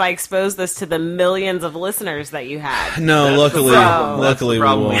trouble if I exposed this to the millions of listeners that you had. No, That's luckily, the problem. That's the luckily we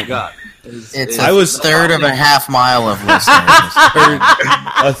problem we won't. got. It's I a was- third of a half mile of listeners.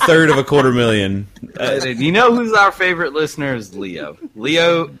 A third of a 250,000. You know who's our favorite listener is Leo.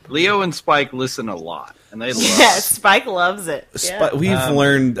 Leo and Spike listen a lot, and they love. Yeah, Spike loves it. Yeah. We've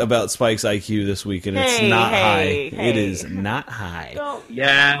learned about Spike's IQ this week, and it's Hey, not hey, high. hey. It is not high. Don't-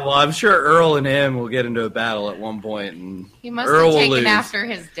 Yeah, well, I'm sure Earl and him will get into a battle at one point, and He must Earl have will taken lose. after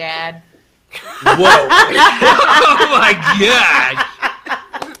his dad. Whoa. Oh my god!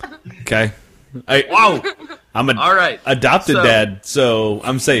 Okay. Wow! I'm a all right. adopted dad, so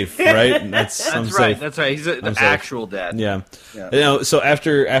I'm safe, right? I'm right. safe. That's right. He's the actual dad. Yeah. So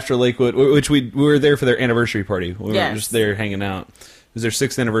after Lakewood, which we were there for their anniversary party. We were just there hanging out. It was their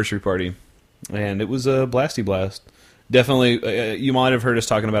 6th anniversary party, and it was a blasty blast. Definitely, you might have heard us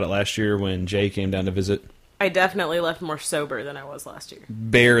talking about it last year when Jay came down to visit. I definitely left more sober than I was last year.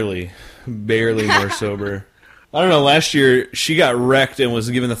 Barely more sober. I don't know. Last year, she got wrecked and was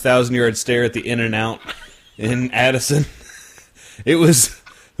given the 1,000-yard stare at the In-N-Out in Addison. It was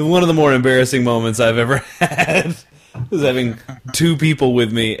one of the more embarrassing moments I've ever had. Was having 2 people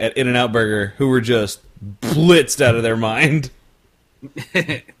with me at In-N-Out Burger who were just blitzed out of their mind.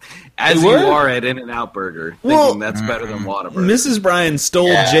 As you are at In-N-Out Burger, thinking that's better than Whataburger. Mrs. Bryan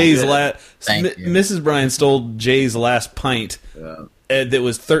stole Jay's last pint. Yeah. That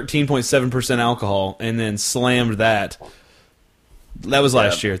was 13.7% alcohol, and then slammed that. That was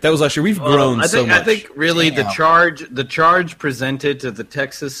last year. We've grown so much. I think really the charge presented to the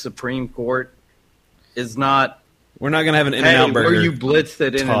Texas Supreme Court is not. We're not going to have an In-N-Out Burger. Were you blitzed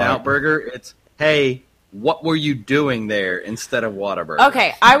at In-N-Out Burger? It's hey, what were you doing there instead of Whataburger?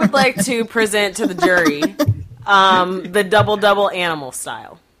 Okay, I would like to present to the jury the double animal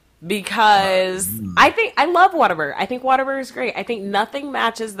style. Because I love Whataburger. I think Whataburger is great. I think nothing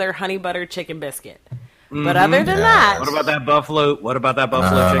matches their honey butter chicken biscuit. Mm-hmm. But other than that, what about that buffalo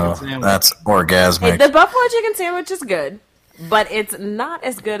chicken sandwich? That's orgasmic. The buffalo chicken sandwich is good, but it's not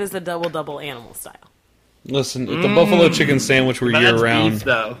as good as the double animal style. Listen, if the buffalo chicken sandwich were year round, beef,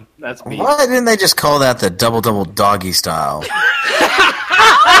 though. That's beef. Why didn't they just call that the double doggy style?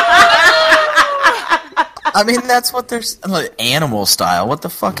 I mean, that's what they're animal style. What the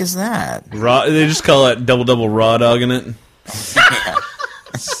fuck is that? Raw. They just call it double raw dog in it. Yeah.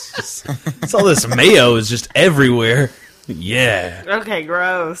 It's all this mayo is just everywhere. Yeah. Okay,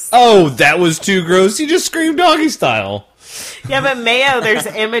 gross. Oh, that was too gross. You just screamed doggy style. Yeah, but mayo, there's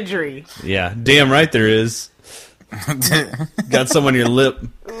imagery. Yeah, damn right there is. Got some on your lip.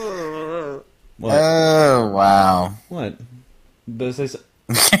 What? Oh, wow. What? Did I say so?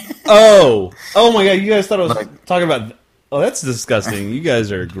 Oh my god! You guys thought I was talking about? Oh, that's disgusting. You guys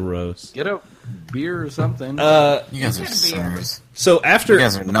are gross. Get a beer or something. You guys are sinners. So after you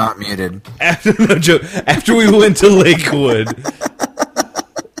guys are not muted. After we went to Lakewood,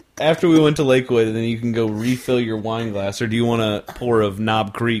 and then you can go refill your wine glass, or do you want a pour of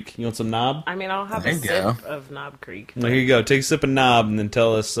Knob Creek? You want some Knob? I mean, I'll have a sip of Knob Creek. Well, here you go. Take a sip of Knob, and then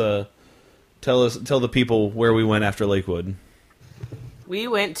tell the people where we went after Lakewood. We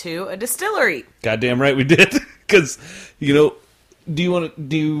went to a distillery. Goddamn right we did. Because, can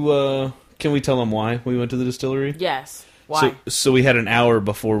we tell them why we went to the distillery? Yes. Why? So we had an hour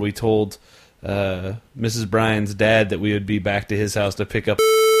before we told Mrs. Bryan's dad that we would be back to his house to pick up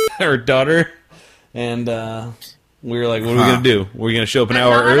her daughter. And we were like, what are we going to do? We're going to show up an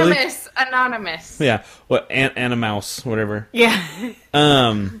hour early? Anonymous. Yeah. What? Anna Mouse, whatever. Yeah.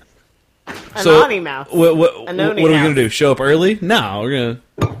 So, Anonymous. What are we going to do? Show up early? No, we're going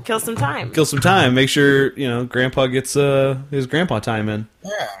to kill some time. Make sure, Grandpa gets his grandpa time in.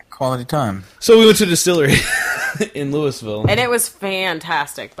 Yeah, quality time. So we went to a distillery in Louisville. And it was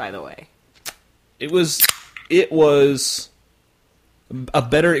fantastic, by the way. It was a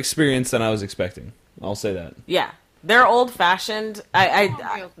better experience than I was expecting. I'll say that. Yeah. They're old-fashioned.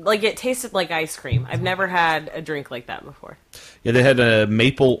 I it tasted like ice cream. I've never had a drink like that before. Yeah, they had a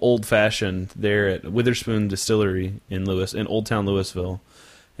maple old-fashioned there at Witherspoon Distillery in Old Town Louisville.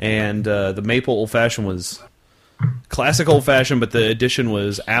 And the maple old-fashioned was classic old-fashioned, but the addition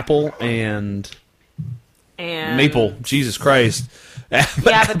was apple and maple. Jesus Christ.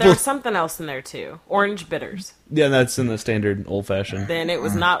 But there was something else in there, too. Orange bitters. Yeah, that's in the standard old-fashioned. Then it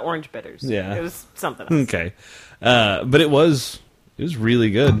was not orange bitters. Yeah. It was something else. Okay. But it was really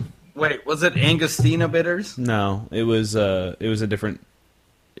good. Wait, was it Angostura bitters? No, it was a different.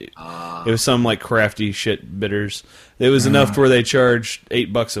 It was some like crafty shit bitters. It was enough to where they charged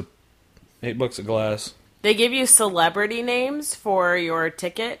 $8 a glass. They give you celebrity names for your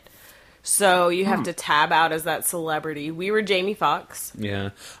ticket, so you have to tab out as that celebrity. We were Jamie Foxx. Yeah,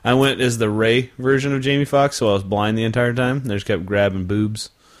 I went as the Ray version of Jamie Foxx, so I was blind the entire time. They just kept grabbing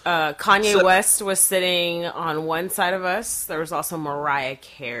boobs. Kanye West was sitting on one side of us. There was also Mariah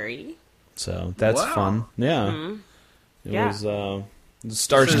Carey. So that's fun. Yeah. Mm-hmm. It was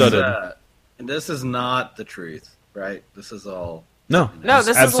star-studded. And this is not the truth, right? This is all... No, this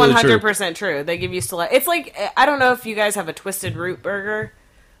is 100% true. They give you it's like, I don't know if you guys have a Twisted Root burger,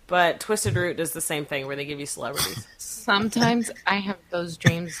 but Twisted Root does the same thing where they give you celebrities. Sometimes I have those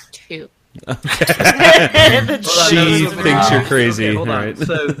dreams too. Okay. She thinks you're crazy. Okay, hold on. Right?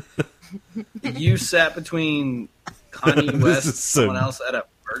 you sat between Kanye This West is and so- someone else at a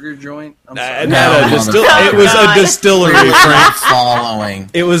burger joint? I'm sorry. Not No, a distil- no, it was God. a distillery, Frank. Not following.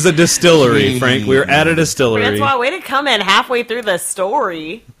 It was a distillery, Frank. We were at a distillery. Francois, way to come in halfway through the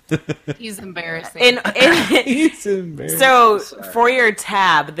story. He's embarrassing. He's embarrassed. So for your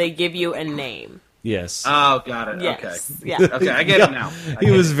tab, they give you a name. Yes. Oh, got it. Yes. Okay. Yeah. Okay, I get it now. He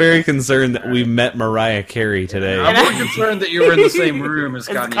was very concerned that we met Mariah Carey today. I'm more concerned that you were in the same room as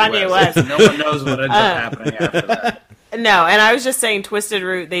It's Kanye, Kanye West. West. No one knows what ends up happening after that. No, and I was just saying Twisted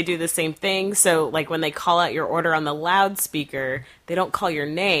Root, they do the same thing. So, like, when they call out your order on the loudspeaker, they don't call your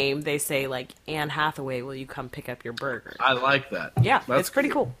name. They say, like, Anne Hathaway, will you come pick up your burger? I like that. Yeah, That's it's pretty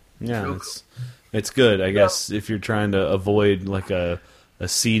cool. Yeah, it's good, I guess, if you're trying to avoid like a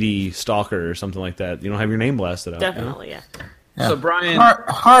seedy stalker or something like that. You don't have your name blasted out. Definitely, yeah. Yeah. So, Brian,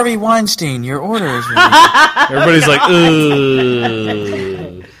 Harvey Weinstein, your order is ready. Everybody's like,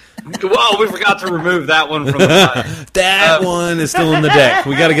 ugh. well, we forgot to remove that one from the pod. That one is still in the deck.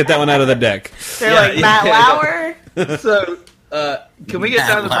 We got to get that one out of the deck. They're Yeah, like, Matt yeah. Lauer? So, can we get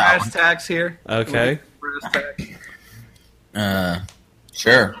down to Wow. brass tacks here? Okay. Brass tacks.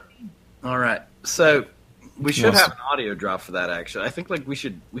 Sure. All right. So, we should Well, have an audio drop for that. Actually, I think like we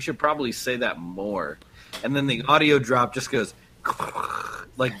should probably say that more, and then the audio drop just goes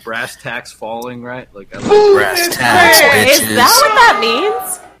like brass tacks falling, right? Like I like Brass tacks, Is bitches. that what that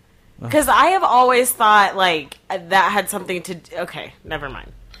means? Because I have always thought, like, that had something to... Okay, never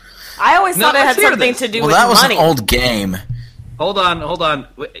mind. I always No, thought it had let's hear something this. to do Well, with that was money. an old game. Hold on.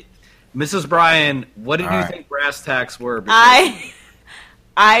 Wait, Mrs. Bryan, what did All you right. think brass tacks were? Because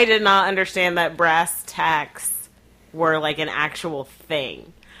I did not understand that brass tacks were, like, an actual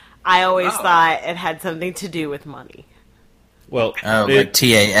thing. I always Oh. thought it had something to do with money. Well, Oh, it- like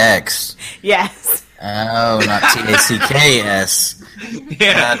TAX. Yes. Oh, not TACKS.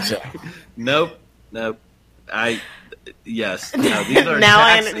 yeah. Gotcha. Nope. Yes. No, these are Now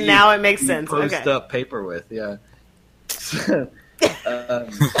tacks that now it makes you sense. Post Okay. up paper with, yeah.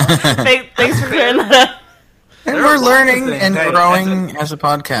 Thanks for clearing that up. And There we're are lots of learning things. and Hey, growing as a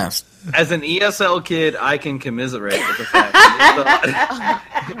podcast. As an ESL kid, I can commiserate with the fact that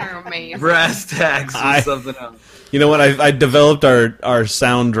You're amazing. brass tacks I- is something else. you know what? I developed our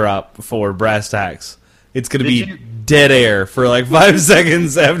sound drop for brass tacks. It's going to Did be you- dead air for like 5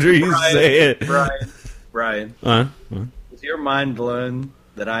 seconds after you say it. Brian, is your mind blown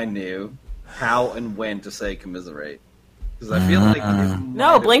that I knew how and when to say commiserate? Because I feel like you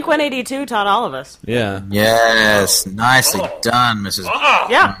No, Blink-182 taught all of us. Yeah. Yes, nicely done, Mrs.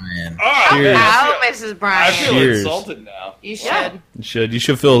 Yeah. Man. Cheers. Wow, Mrs. Bryan. Cheers. now. You should. You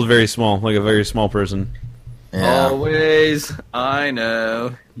should feel very small, like a very small person. Yeah. Always, I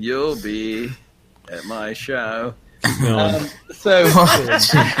know you'll be at my show. You know, So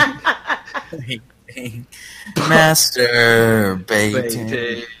Masturbating.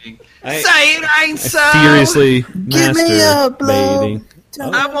 baiting. I- Say it ain't so. furiously Give me a blow. masturbating.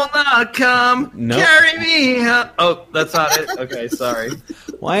 I will not come. No. Carry me up. Oh, that's not it. Okay, sorry.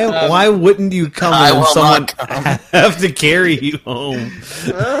 Why wouldn't you come I when will someone not come. have to carry you home?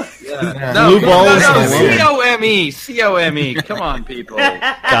 No, Blue balls no, alone. C-O-M-E. C-O-M-E. Come on, people.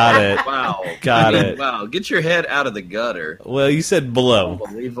 Got it. Wow. Got it. Wow. Get your head out of the gutter. Well, you said below.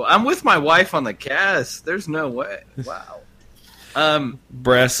 Unbelievable. I'm with my wife on the cast. There's no way. Wow.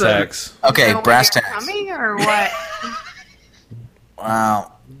 Brass So- tacks. Okay, So when brass you're tacks. coming or what?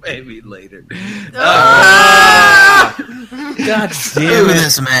 Wow. Maybe later. God Screw damn it.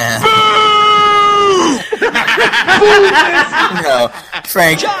 this man. No,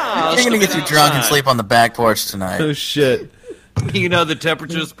 Frank, you're gonna get you drunk and sleep on the back porch tonight. Oh shit. You know the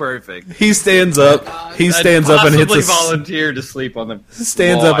temperature's perfect. He stands up. He stands up and hits Possibly a, volunteer to sleep on the.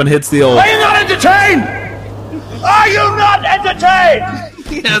 stands up and hits the old.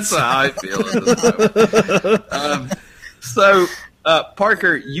 That's how I feel at this moment.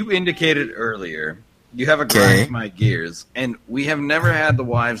 Parker, you indicated earlier you have a Okay. Grinds My Gears, and we have never had the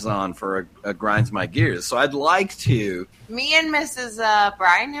wives on for a Grinds My Gears, so I'd like to, Me and Mrs.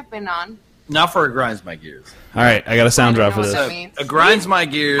 Bryan have been on. not for a Grinds My Gears. All right, I got a sound drop for I don't know this. what that means. A Grinds My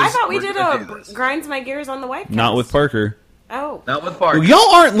Gears. I thought we we're did gonna do this. grinds my gears on the white. Not with Parker. Oh. Not with Parker. Y'all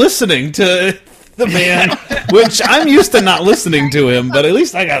aren't listening to the man, which I'm used to not listening to him, but at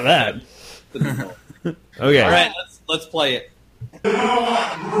least I got that. Okay. All right, let's play it.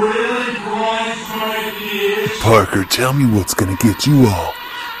 Parker, tell me what's gonna get you all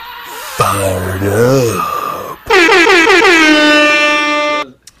fired up.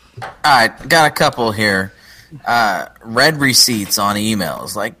 Alright, got a couple here. Read receipts on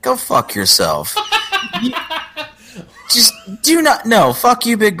emails. Like, go fuck yourself. Just Do not. No, fuck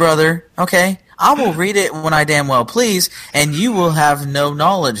you, big brother. Okay? I will read it when I damn well please, and you will have no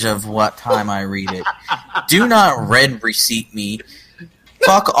knowledge of what time I read it. Do not red receipt me.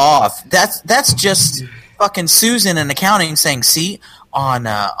 Fuck off. That's just fucking Susan in accounting saying, see, on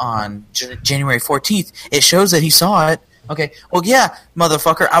January 14th, it shows that he saw it. Okay, well, yeah,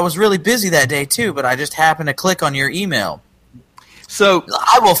 motherfucker, I was really busy that day too, but I just happened to click on your email. So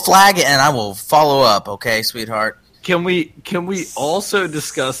I will flag it and I will follow up, okay, sweetheart? can we also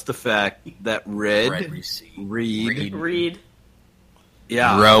discuss the fact that read.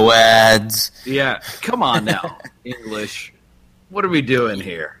 Yeah. Roads. Yeah. Come on now, English. What are we doing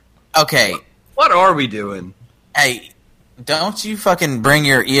here? Okay, What are we doing? hey, don't you fucking bring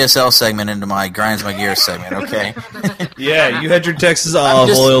your ESL segment into my Grinds My Gears segment, okay? Yeah, you had your Texas olive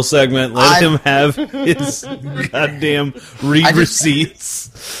just- oil segment. Let I'm- him have his goddamn read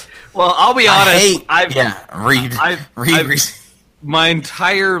receipts. Well, I'll be honest. Read. My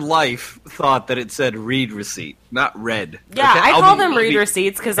entire life thought that it said read receipt, not read. Yeah, Okay? I I'll call be- them I'll read be-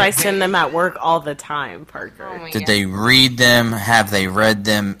 receipts because I send them at work all the time, Parker. Oh my Did God. they read them? Have they read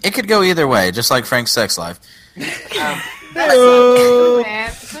them? It could go either way, just like Frank's sex life.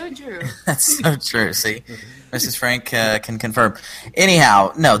 That's so true. That's so true. See, Mrs. Frank can confirm.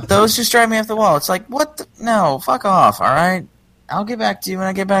 Anyhow, no, those just drive me off the wall. It's like, what? No, fuck off. All right, I'll get back to you when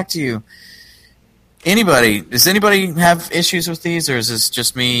I get back to you. Does anybody have issues with these, or is this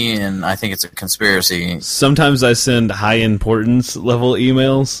just me and I think it's a conspiracy? Sometimes I send high importance level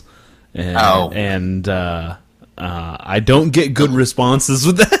emails, and I don't get good responses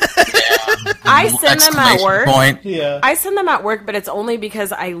with that. I send them at Exclamation work. point. Yeah. I send them at work, but it's only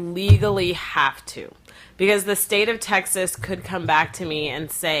because I legally have to. Because the state of Texas could come back to me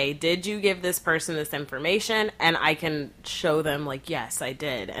and say, did you give this person this information? And I can show them, like, yes, I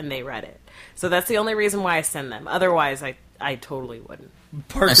did. And they read it. So that's the only reason why I send them. Otherwise, I totally wouldn't.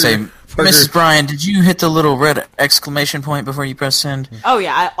 Parker, I say, Mrs. Bryan, did you hit the little red exclamation point before you press send? Oh,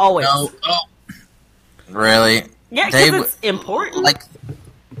 yeah, I always. No. Oh. Really? Yeah, They because it's important. Like,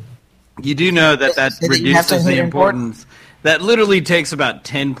 You do know that They didn't have to reduces hit the importance. That literally takes about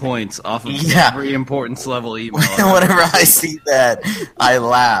 10 points off of Yeah. every importance level email. whenever I see that, I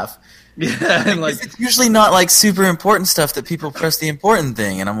laugh. Yeah, and like, It's usually not like super important stuff that people press the important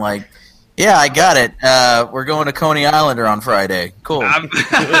thing, and I'm like, yeah, I got it. We're going to Coney Islander on Friday. Cool. I'm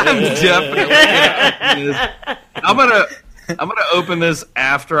definitely I'm gonna open this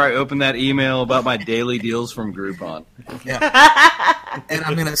after I open that email about my daily deals from Groupon. And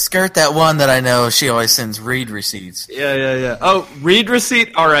I'm gonna skirt that one that I know she always sends read receipts. Yeah. Oh, read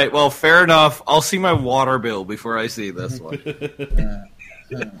receipt. All right. Well, fair enough. I'll see my water bill before I see this one.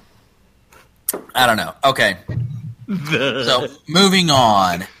 I don't know. Okay. So moving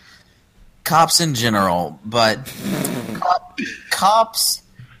on, cops in general, but cops.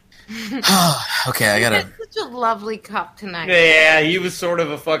 Okay, I gotta. It's such a lovely cop tonight. Yeah, he was sort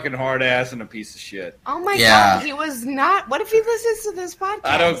of a fucking hard ass and a piece of shit. Oh my Yeah. God, he was not. What if he listens to this podcast?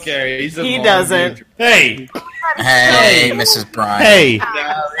 I don't care. He doesn't. Hey, Hey, Mrs. Bryan. hey,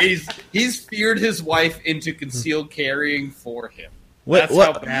 No, he's feared his wife into concealed carrying for him. what That's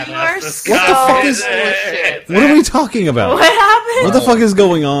what how You are badass this so What the fuck is- bullshit. what are we talking about? What happened? What the fuck is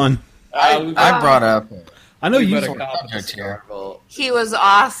going on? I brought up. I know you. He was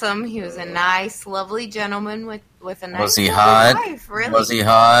awesome. He was a nice, lovely gentleman with a nice Was he lovely hot? wife, really. Was he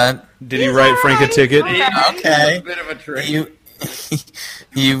hot? Did he write Frank a ticket? Okay. A bit of a trick. You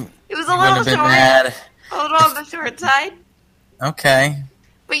He was a wouldn't little have been short, mad. a little on the short side. Okay.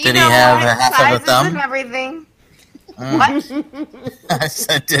 But you Did he know have what? a half of a Sizes thumb? and everything. Mm. What? I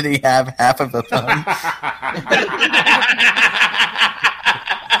said, did he have half of a thumb?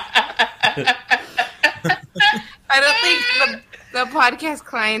 I don't think the podcast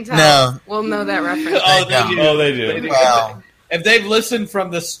clientele No. will know that reference. Oh, No. they do. Oh, they do. Well, If they've listened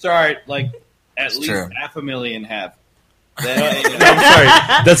from the start, like at It's least true. 500,000 have. I'm sorry,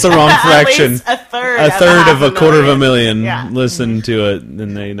 that's the wrong At fraction. least a third A third of a quarter of a 500,000. million Yeah. listen to it,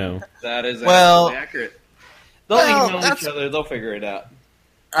 and they know. That is Well- absolutely accurate. They'll Well, email that's- each other. They'll figure it out.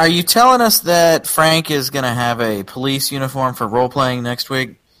 are you telling us that Frank is going to have a police uniform for role playing next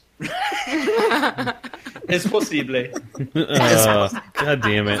week? It's possible. God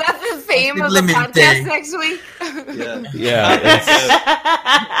damn Is it! that the theme of the podcast next week? Yeah.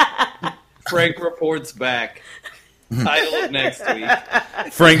 Yeah, Frank reports back. Title it next week.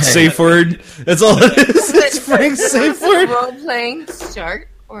 it's Frank's safe word. That's all it is. It's Frank's safe word. Role playing start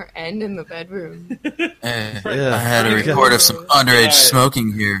or end in the bedroom. I had a report of some underage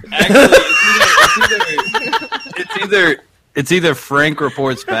smoking here. Actually, it's either It's either Frank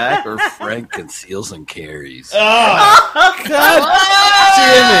reports back or Frank conceals and carries. God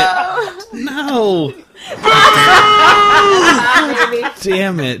damn it! No.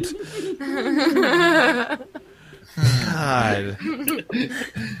 Damn it! God.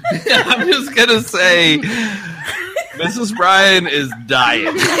 I'm just gonna say, Mrs. Bryan is dying.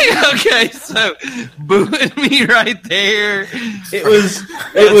 Okay, so booing me right there. It was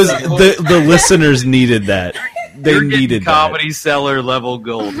the listeners needed that. They You're getting needed Comedy that. Cellar level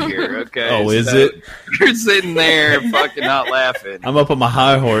gold here. Okay. Oh, is So it? You're sitting there, fucking not laughing. I'm up on my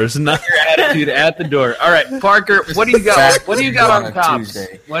high horse. Not, Your attitude at the door. All right, Parker. What do you got? What do you got On on a cops?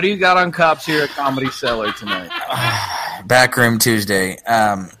 Tuesday. What do you got on cops here at Comedy Cellar tonight? Backroom Tuesday.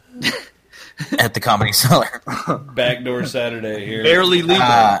 At the Comedy Cellar. backdoor Saturday here. Barely legal.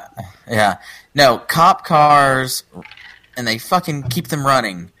 Yeah. No, cop cars, and they fucking keep them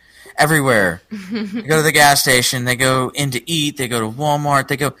running everywhere. They go to the gas station, they go in to eat, they go to Walmart,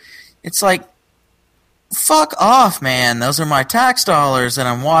 they go... It's like, fuck off, man. Those are my tax dollars that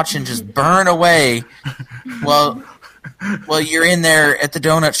I'm watching just burn away while you're in there at the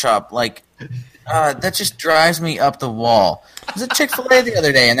donut shop. Like, that just drives me up the wall. I was at Chick-fil-A the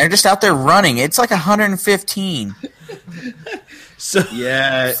other day, and they're just out there running. It's like 115. So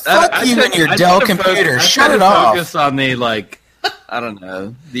Yeah, Fuck you and your Dell computer. Shut it off. Focus on the I don't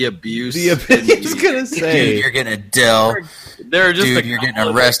know, the abuse. I was gonna say. Dude, you're getting a Dell. There are just Dude, a you're getting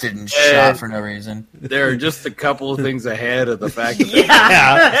couple of arrested and things shot ahead. for no reason. There are just a couple of things ahead of the fact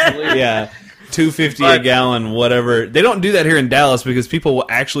that yeah. $2.50 a gallon, whatever. They don't do that here in Dallas because people will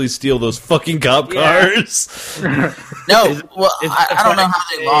actually steal those fucking cop cars. No, well, I don't know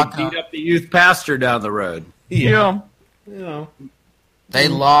how they lock them. beat up the youth pastor down the road. Yeah. You know. They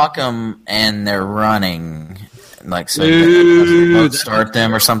lock them and they're running, like so Ooh, they won't start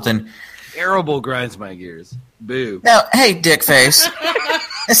them or something. Terrible grinds my gears. Boo. Now, hey, dickface,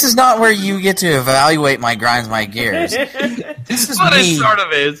 this is not where you get to evaluate my grinds my gears. This is What me. it sort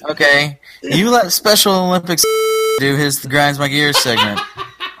of is. Okay, you let Special Olympics do his grinds my gears segment.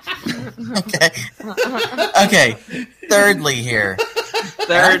 Okay. Thirdly, here,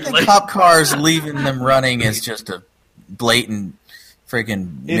 I think cop cars leaving them running is just a blatant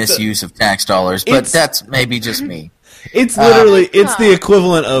freaking misuse of tax dollars. But that's maybe just me. It's literally it's the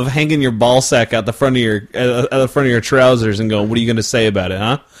equivalent of hanging your ball sack out the front of your trousers and going, "What are you going to say about it,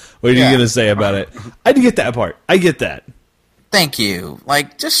 huh? What are you going to say about it?" I get that part. I get that. Thank you.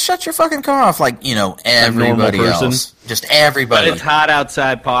 Like, just shut your fucking car off, like, everybody person. else. Just everybody. But it's hot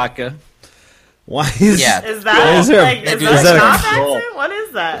outside, Parker. Why is Yeah. Is that Is there- like is is that that a a- cop accent? What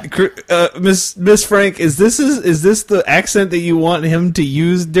is that? Miss Frank? Is this the accent that you want him to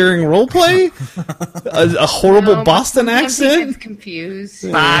use during role play? a horrible No, Boston sometimes he accent? gets confused.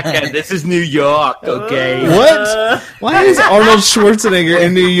 Parker, this is New York, okay? What? Why is Arnold Schwarzenegger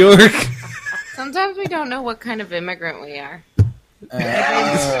in New York? Sometimes we don't know what kind of immigrant we are.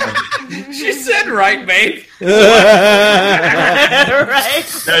 She said right, babe. Right?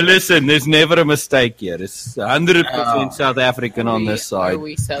 Now listen, there's never a mistake here. It's 100% South African on this Are side.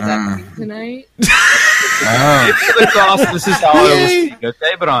 we South African tonight? Oh. The cost, this is how I will speak,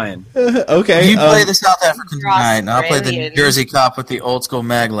 okay, Brian? Okay. You play the South African You're tonight, and I'll play the Australian. Jersey cop with the old school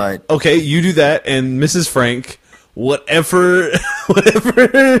mag light. Okay, you do that, and Mrs. Frank, whatever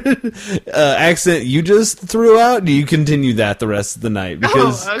accent you just threw out, do you continue that the rest of the night?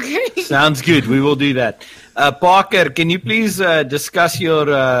 Because Oh, okay. Sounds good. We will do that. Parker, can you please discuss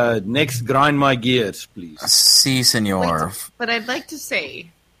your next grind my gears, please? Si, senor. But I'd like to say,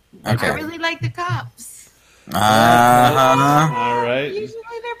 I Okay. really like the cops. all right, Usually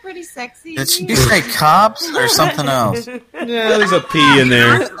they're pretty sexy. Did you say cops or something else? yeah, there's a P in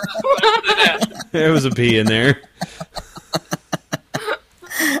there. There was a P in there.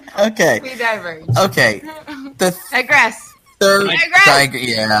 Okay. We diverge. Okay. The Digress. third... Digress.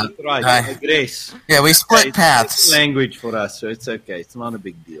 Yeah. Right, Grace. Yeah, we split It's paths. language for us, so it's okay. It's not a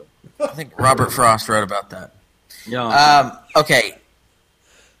big deal. I think Robert Frost wrote about that. Yeah. Okay.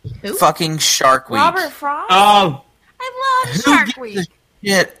 Who? Fucking Shark Week. Robert Frost? Oh, I love Who Shark gives Week. a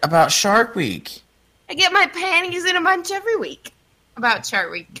shit about Shark Week? I get my panties in a bunch every week about Shark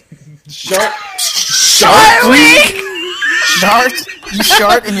Week. Shark Week? Shart? You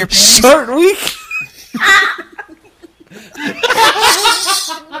shart in your pants? Short week.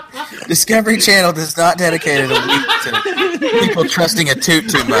 Discovery Channel does not dedicate a week to people trusting a toot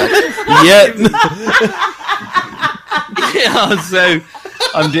too much. Yet. yeah, so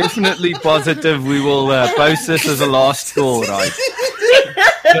I'm definitely positive we will post this as a last call, right?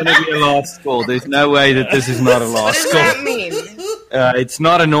 It's going to be a last call. There's no way that this is not a What last does call. that mean? It's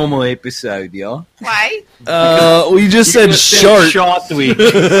not a normal episode, yeah. Why? We just said short. Short week.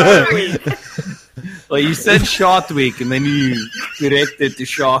 Well, you said short week, and then you corrected to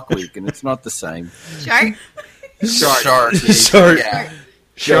Shark Week, and it's not the same. Shark? Short. Short. Yeah.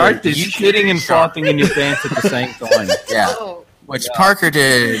 Short is shitting and farting in your pants at the same time. Yeah. Oh. Which Parker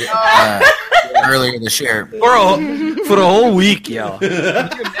did earlier this year. For a whole week, yeah. Can you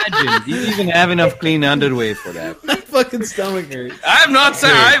imagine? Do you even have enough clean underwear for that? Fucking stomach hurt. I'm not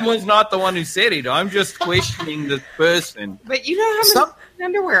saying I was not the one who said it. I'm just questioning the person. But you know how much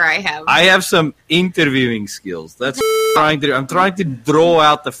underwear I have. I have some interviewing skills. That's I'm trying to draw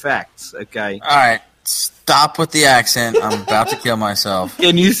out the facts, okay? All right. Stop with the accent. I'm about to kill myself.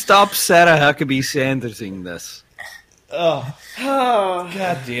 Can you stop Sarah Huckabee Sandersing this? Oh,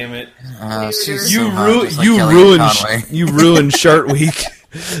 God damn it! She's You so hot, just like Kellyanne ruined Conway. you ruined Shark Week.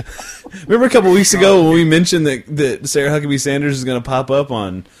 Remember a couple weeks ago when we mentioned that Sarah Huckabee Sanders is going to pop up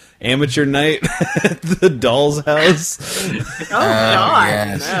on Amateur Night at the Doll's House, Oh, God.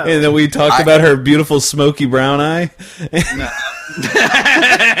 yes. No. and then we talked about her beautiful smoky brown eye.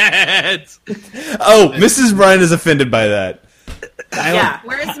 Oh, Mrs. Bryan is offended by that. Yeah.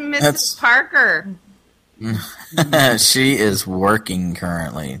 Where's Mrs. That's- Parker? She is working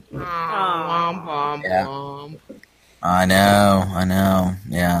currently. Oh, Yeah. womp. I know.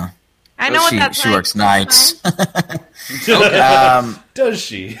 Yeah. I know what she, that's she like. works nights. Does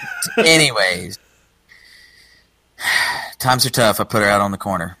she? Anyways. Times are tough. I put her out on the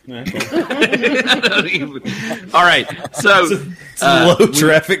corner. All right, so It's a low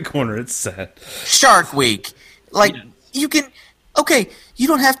traffic corner. It's sad. Shark Week. Like, you can... Okay, you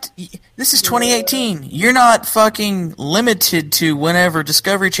don't have to... This is 2018. You're not fucking limited to whenever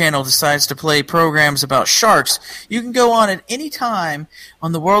Discovery Channel decides to play programs about sharks. You can go on at any time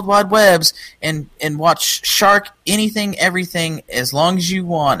on the World Wide Webs and watch shark anything, everything, as long as you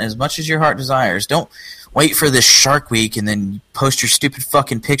want, as much as your heart desires. Don't wait for this Shark Week and then post your stupid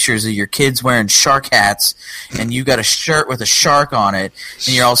fucking pictures of your kids wearing shark hats and you got a shirt with a shark on it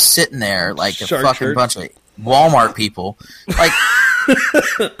and you're all sitting there like a Shark fucking shirt. bunch of Walmart people. Like,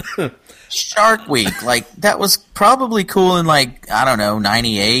 Shark Week. Like, that was probably cool in, like, I don't know,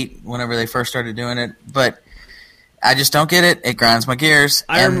 98, whenever they first started doing it. But I just don't get it. It grinds my gears.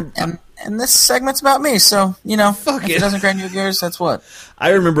 And this segment's about me, so, you know, Fuck if it. it doesn't grind your gears, that's what. I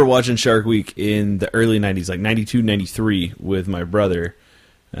remember watching Shark Week in the early 90s, like 92, 93, with my brother.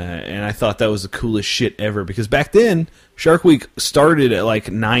 And I thought that was the coolest shit ever. Because back then, Shark Week started at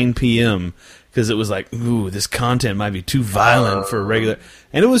like 9 p.m. Because it was like, ooh, this content might be too violent for a regular...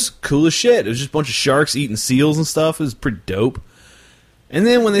 And it was cool as shit. It was just a bunch of sharks eating seals and stuff. It was pretty dope. And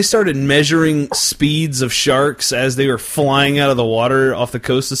then when they started measuring speeds of sharks as they were flying out of the water off the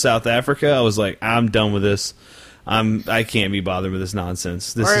coast of South Africa, I was like, I'm done with this. I can't be bothered with this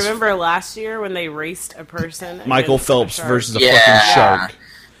nonsense. This Or is remember last year when they raced a person? Michael against a Phelps shark? versus a Yeah. fucking shark.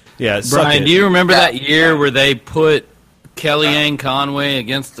 Yeah, suck Brian, it. do you remember that year where they put Kellyanne Conway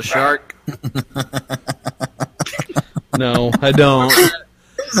against the shark? No, I don't.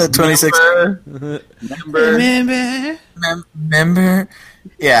 26. Remember? Remember?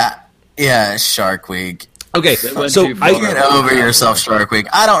 Yeah, Shark Week. Okay, went so too far. Get over yourself, Shark Week.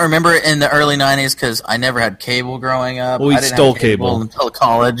 I don't remember it in the early 90s because I never had cable growing up. Well, we I didn't stole have cable. until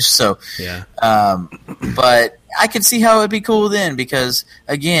college, so... yeah. But I could see how it would be cool then because,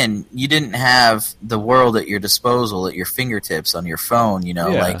 again, you didn't have the world at your disposal, at your fingertips on your phone, you know?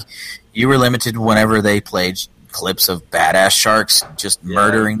 Yeah. Like, you were limited whenever they played clips of badass sharks just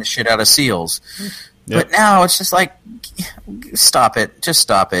murdering the shit out of seals. Yep. But now it's just like, stop it. Just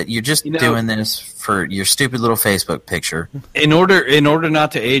stop it. You're just You know- doing this for your stupid little Facebook picture. In order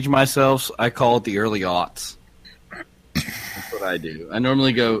not to age myself, I call it the early aughts. That's what I do. I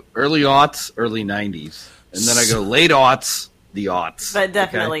normally go early aughts, early 90s. And then I go late aughts, the aughts. That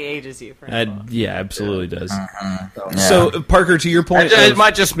definitely ages you. For Yeah, absolutely does. Yeah. So, Parker, to your point, It of-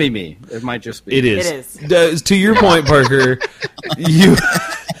 might just be me. It might just be. it is. It is. To your point, Parker, you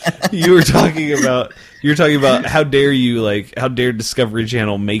were talking about how dare Discovery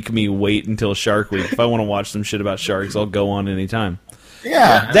Channel make me wait until Shark Week. If I want to watch some shit about sharks, I'll go on anytime.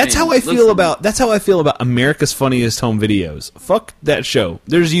 Yeah. That's how I feel listen. about America's Funniest Home Videos. Fuck that show.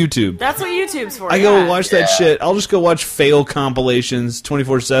 There's YouTube. That's what YouTube's for. I go yeah. watch that shit. I'll just go watch fail compilations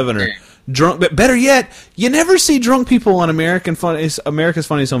 24/7 or drunk. But better yet, you never see drunk people on America's Funniest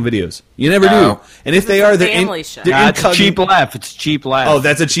Home Videos. You never No. do. And if they It's a are, they're family show. they're It's a cheap laugh. It's a cheap laugh. Oh,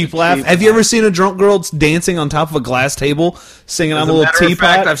 that's a cheap laugh. cheap Have you ever seen a drunk girl dancing on top of a glass table, singing As "I'm a a Little matter of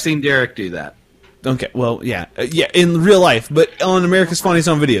fact, Teapot"? I've seen Derek do that. Okay, well, yeah, in real life, but on America's Funniest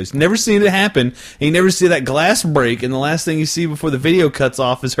Home Videos, never seen it happen. And you never see that glass break, and the last thing you see before the video cuts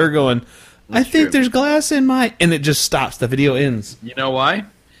off is her going, "I think true. there's glass in my," and it just stops. The video ends. You know why?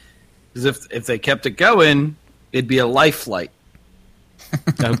 Because if they kept it going, it'd be a life flight.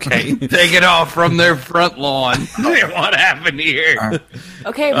 Okay, Take it off from their front lawn. What happened here?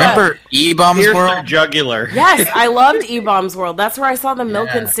 Okay, but Remember E-Bombs Here's their World? jugular. yes, I loved E-Bombs World. That's where I saw the milk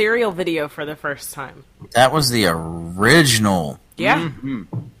and cereal video for the first time. That was the original. Yeah.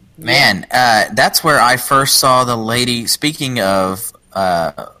 Man, that's where I first saw the lady. Speaking of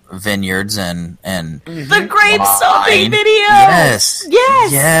vineyards and The grape stomping wine. video. Yes,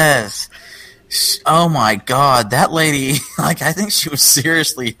 Yes. yes. Oh my God, that lady! Like, I think she was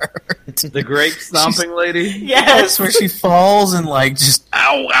seriously hurt. The grape stomping lady. Yes. That's where she falls and like just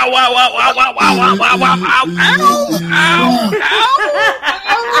Ow! Ow! Ow! Ow! Ow! Ow! Ow! Ow! Ow! Ow!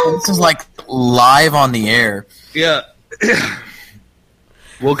 Ow! this is like live on the air. Yeah.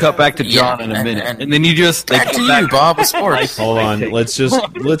 We'll cut back to John in a minute, and then you just Back to you, Bob, with sports. hold on. Let's just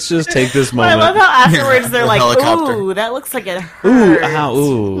take this I love moment. how afterwards they're The like, helicopter. "Ooh, that looks like it Ooh, hurts." ow,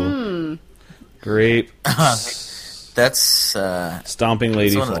 ooh, grape That's stomping lady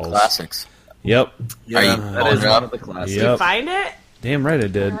it's one of the falls. classics. Yep, Are you that pulling is it one up? of the classics. yep. Find it. Damn right I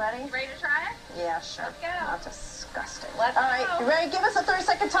did. Ready to try it? Yeah, sure. That's disgusting. All All right, you ready? Give us a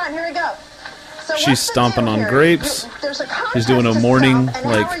 30-second time. Here we go. So She's what's the stomping deal on here? grapes. There's a contest She's doing a to morning, stomp, and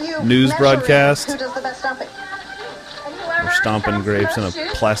like, how are you news measuring broadcast. Who does the best stomping? We're stomping grapes in a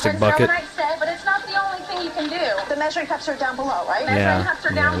plastic bucket. But it's not the only thing you can do. The measuring cups are down below, right? Yeah, cups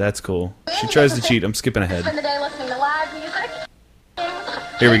are yeah, down. that's cool. She tries to cheat. I'm skipping ahead. Spend the day listening to live music.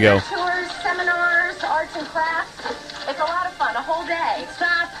 Here we go. Tours, seminars, arts and crafts. It's a lot of fun. A whole day.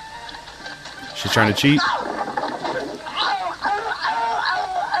 Stop. She's trying to cheat.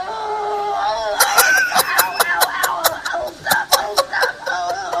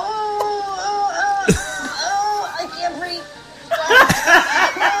 I can't breathe.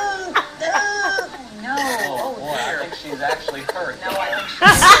 No. Oh boy, I think she's actually hurt. No, I think she's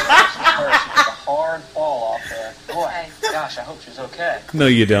hurt. She took a hard fall off there. Boy, gosh, I hope she's okay. No,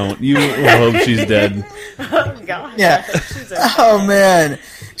 you don't. You will hope she's dead. Oh God. Yeah. Oh man,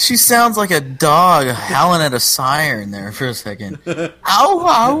 she sounds like a dog howling at a siren there for a second. Ow!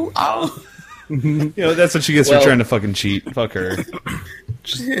 Ow! Ow! You know, that's what she gets for Well- trying to fucking cheat. Fuck her.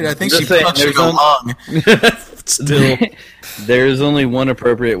 Dude, I think Just she saying, punctured there's a on- lung. Still. There's only one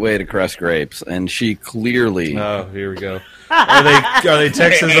appropriate way to crush grapes, and she clearly. Oh, here we go. Are they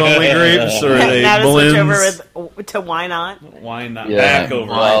Texas only grapes or are they Now to switch blends? over to why not? Why not Yeah, back over?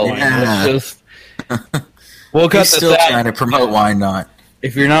 well, Why not? Yeah. let's just. We'll cut He's this still out. trying to promote Why Not.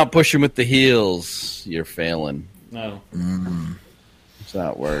 If you're not pushing with the heels, you're failing. No. That's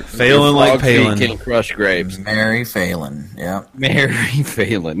how it works. Failing Your like frog feet Palin. Can't crush grapes. Mary Phelan. Yeah. Mary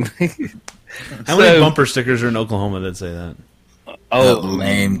Phelan. How many So- bumper stickers are in Oklahoma that say that? Oh, Oh,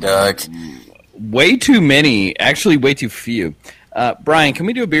 lame duck. way too many. Actually, way too few. Brian, can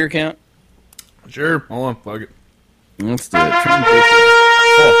we do a beer count? Sure. Hold on. Fuck it. Let's do it.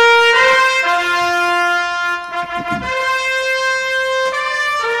 Transition.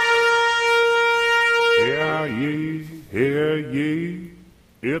 Hear ye, hear ye,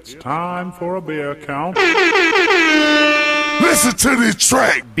 it's time for a beer count. Listen to this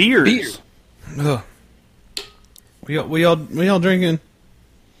track. Beers. Ugh. We all drinking?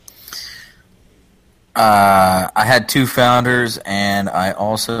 I had two Founders, and I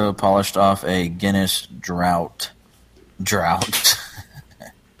also polished off a Guinness Draft.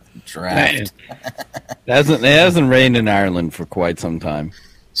 Man, it hasn't rained in Ireland for quite some time.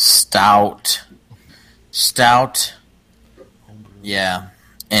 Stout. Yeah.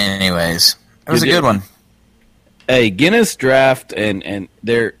 Anyways, it was a You did- good one. A Guinness draft and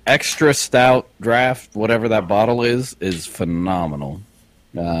their extra stout draft, whatever that bottle is phenomenal.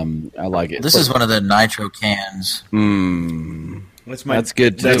 I like it. This is one of the nitro cans. That's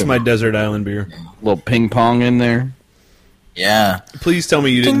good, too. That's my desert island beer. little ping pong in there. Yeah. Please tell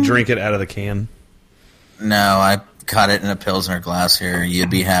me you didn't drink it out of the can. No, I caught it in a Pilsner glass here. You'd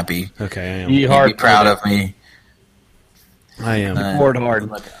be happy. Okay, I am. You You'd be hard proud of me. I am. poured hard.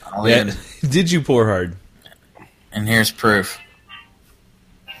 I'll Yeah. even- Did you pour hard? and here's proof.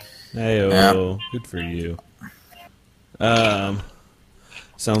 Hey, Yeah. good for you.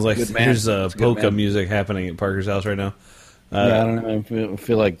 Sounds like Good man. there's That's good, polka man. music happening at Parker's house right now. Yeah, I don't know. I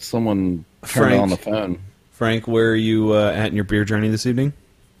feel like someone turned Frank. on the phone. Frank, where are you at in your beer journey this evening?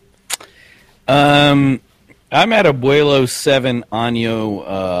 I'm at Abuelo 7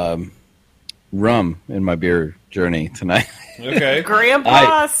 Año rum in my beer journey tonight. Okay.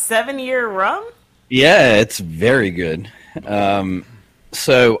 Grandpa 7-year rum? Yeah, it's very good.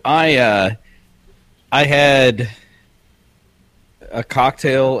 So I had a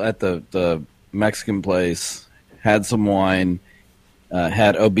cocktail at the Mexican place, had some wine,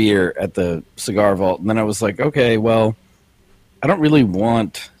 had a beer at the Cigar Vault, and then I was like, okay, well, I don't really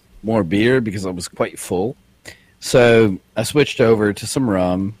want more beer because I was quite full. So I switched over to some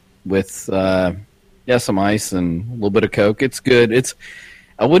rum with some ice and a little bit of Coke. It's good.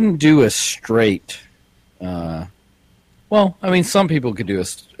 I wouldn't do a straight. Some people could do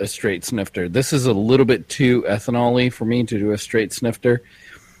a straight snifter. This is a little bit too ethanol-y for me to do a straight snifter.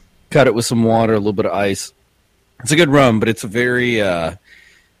 Cut it with some water, a little bit of ice. It's a good rum, but it's a very,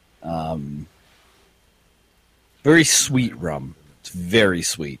 very sweet rum. It's very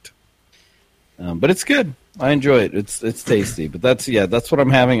sweet, but it's good. I enjoy it. It's tasty. But that's what I'm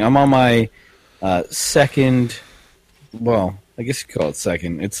having. I'm on my second. Well, I guess you call it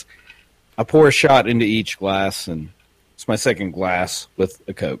second. I pour a shot into each glass, and it's my second glass with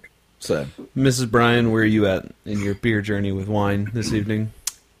a Coke. So, Mrs. Bryan, where are you at in your beer journey with wine this evening?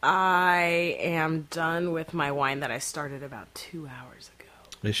 I am done with my wine that I started about 2 hours ago.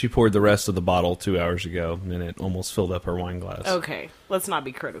 She poured the rest of the bottle 2 hours ago, and it almost filled up her wine glass. Okay, let's not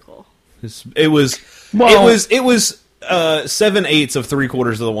be critical. It was 7/8 of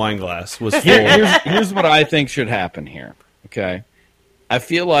 3/4 of the wine glass was full. Here's what I think should happen here. Okay, I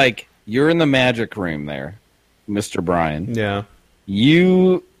feel like you're in the magic room there, Mr. Bryan. Yeah.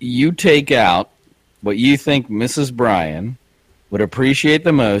 You take out what you think Mrs. Bryan would appreciate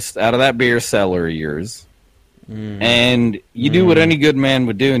the most out of that beer cellar of yours, and you do what any good man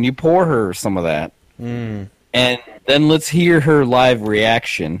would do, and you pour her some of that, and then let's hear her live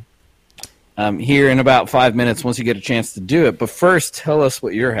reaction here in about 5 minutes once you get a chance to do it. But first, tell us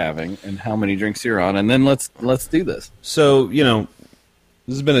what you're having and how many drinks you're on, and then let's do this. So, this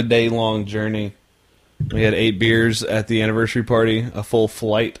has been a day-long journey. We had 8 beers at the anniversary party, a full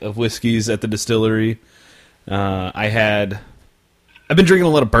flight of whiskeys at the distillery. I've been drinking a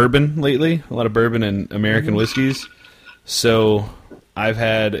lot of bourbon lately, a lot of bourbon and American whiskeys. So I've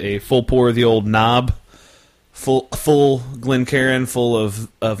had a full pour of the old Knob, full Glencairn, full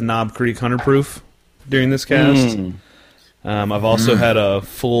of Knob Creek 100 proof during this cast. I've also had a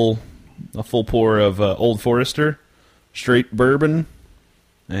full pour of Old Forester, straight bourbon,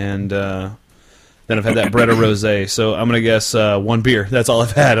 and then I've had that Bretta Rosé. So I'm gonna guess 1 beer. That's all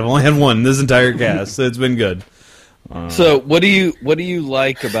I've had. I've only had 1 this entire cast, so it's been good. So what do you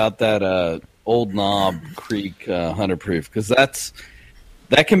like about that Old Knob Creek 100 proof? Because that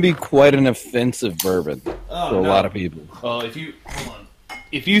can be quite an offensive bourbon for a lot of people. Well,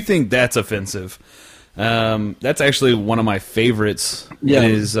 if you think that's offensive, that's actually one of my favorites. Yeah,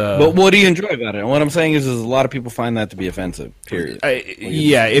 is, but what do you enjoy about it? And what I'm saying is a lot of people find that to be offensive. Period.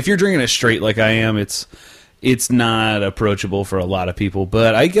 If you're drinking it straight like I am, it's not approachable for a lot of people.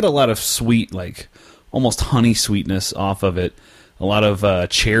 But I get a lot of sweet, like almost honey sweetness off of it. A lot of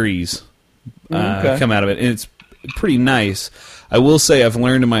cherries come out of it, and it's pretty nice. I will say I've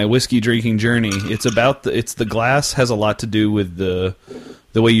learned in my whiskey drinking journey, it's the glass has a lot to do with the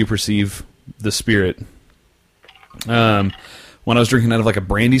way you perceive the spirit. When I was drinking out of like a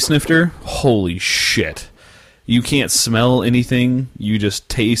brandy snifter, holy shit. You can't smell anything. You just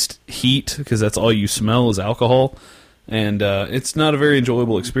taste heat because that's all you smell is alcohol. And it's not a very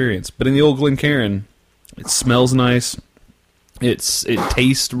enjoyable experience. But in the old Glencairn, it smells nice. It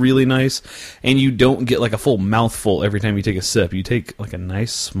tastes really nice, and you don't get like a full mouthful every time you take a sip. You take like a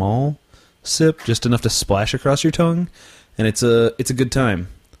nice small sip, just enough to splash across your tongue, and it's a good time.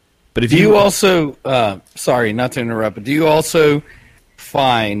 But if you also, sorry, not to interrupt, but do you also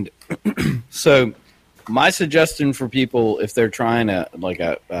find so? My suggestion for people if they're trying a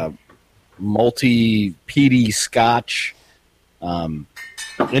multi-peaty Scotch,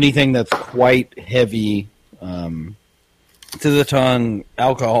 anything that's quite heavy. To the tongue,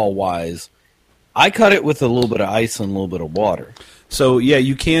 alcohol-wise, I cut it with a little bit of ice and a little bit of water. So, yeah,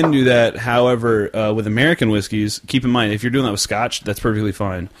 you can do that. However, with American whiskeys, keep in mind, if you're doing that with Scotch, that's perfectly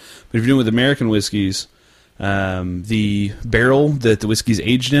fine. But if you're doing it with American whiskeys, the barrel that the whiskey's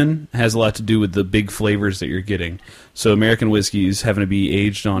aged in has a lot to do with the big flavors that you're getting. So American whiskeys having to be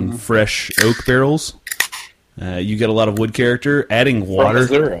aged on fresh oak barrels, you get a lot of wood character. Adding water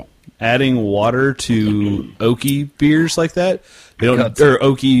to oaky beers like that, or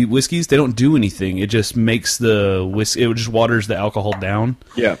oaky whiskeys, they don't do anything. It just makes the whiskey. It just waters the alcohol down.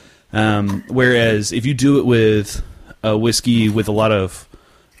 Yeah. Whereas if you do it with a whiskey with a lot of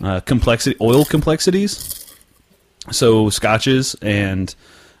oil complexities, so scotches and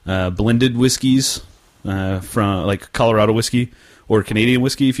blended whiskeys from like Colorado whiskey or Canadian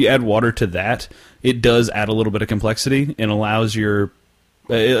whiskey, if you add water to that, it does add a little bit of complexity and allows you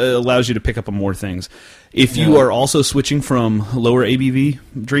to pick up on more things. If you are also switching from lower ABV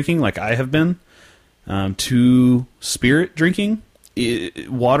drinking, like I have been, to spirit drinking,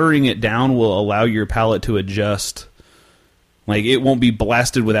 watering it down will allow your palate to adjust. Like, it won't be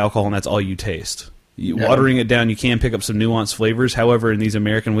blasted with alcohol and that's all you taste. Watering it down, you can pick up some nuanced flavors. However, in these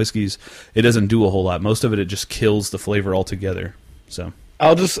American whiskeys, it doesn't do a whole lot. Most of it just kills the flavor altogether. So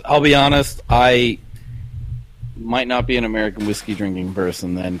I'll be honest, I might not be an American whiskey drinking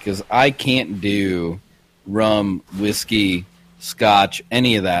person then, because I can't do rum, whiskey, scotch,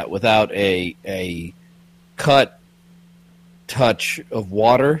 any of that without a cut touch of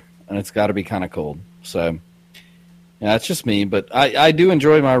water, and it's got to be kind of cold. So yeah, that's just me, but I do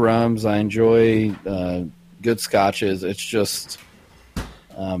enjoy my rums. I enjoy good scotches. It's just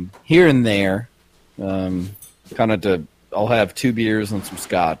here and there, kind of I'll have 2 beers and some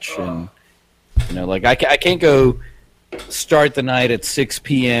scotch, and like I can't go start the night at 6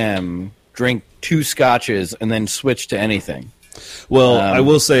 p.m., drink 2 scotches, and then switch to anything. Well, I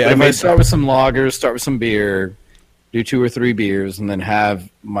will say, I might start with some lagers, start with some beer, do 2 or 3 beers, and then have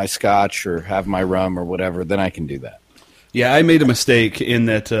my scotch or have my rum or whatever. Then I can do that. Yeah, I made a mistake in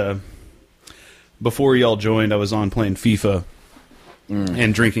that before y'all joined, I was on playing FIFA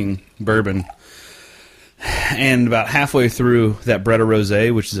and drinking bourbon. And about halfway through that Bretta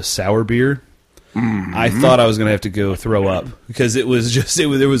Rosé, which is a sour beer, I thought I was going to have to go throw up because there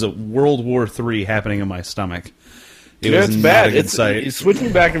was a World War III happening in my stomach. It's bad. It's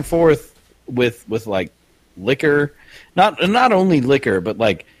switching back and forth with like liquor, not only liquor, but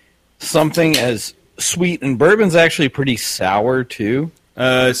like something as sweet, and bourbon's actually pretty sour too.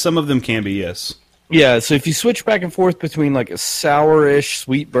 Some of them can be, yes. Yeah, so if you switch back and forth between like a sourish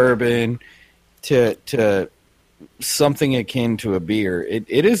sweet bourbon to something akin to a beer, it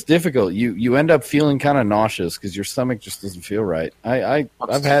is difficult. You end up feeling kind of nauseous because your stomach just doesn't feel right. I've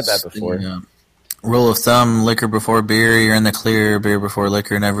had that before. Rule of thumb: liquor before beer, you're in the clear. Beer before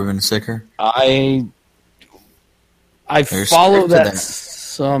liquor, never been sicker. I follow that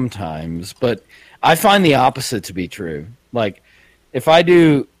sometimes, but I find the opposite to be true. Like, if I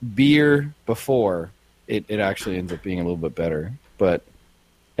do beer before, it actually ends up being a little bit better. But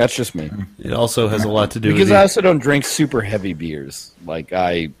that's just me. It also has a lot to do because with I also don't drink super heavy beers. Like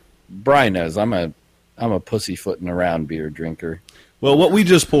Brian knows, I'm a pussyfooting around beer drinker. Well, what we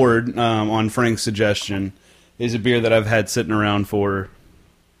just poured on Frank's suggestion is a beer that I've had sitting around for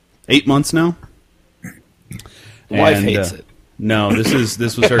 8 months now. The wife hates it. No, this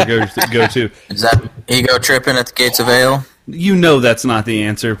was her go-to. Is that ego tripping at the gates of ale? You know that's not the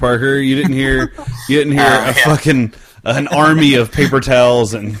answer, Parker. You didn't hear fucking an army of paper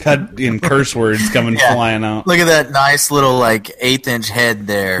towels and curse words coming flying out. Look at that nice little 1/8-inch head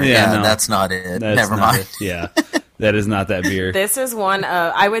there. Yeah, no, that's not it. Never mind. Yeah, that is not that beer. This is one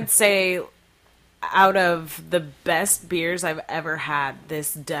of, I would say, out of the best beers I've ever had,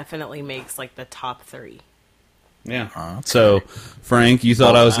 this definitely makes like the top 3. Yeah. So, Frank, you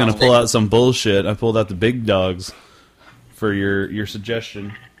thought I was going to pull out some bullshit. I pulled out the big dogs for your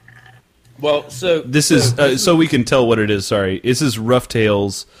suggestion. Well, so this is so we can tell what it is. Sorry, this is Rough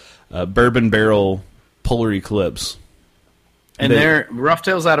Tales Bourbon Barrel Polar Eclipse, and they're Rough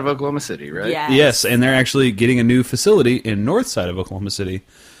Tales out of Oklahoma City, right? Yes, and they're actually getting a new facility in north side of Oklahoma City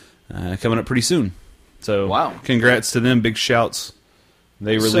coming up pretty soon. So, wow, congrats to them! Big shouts.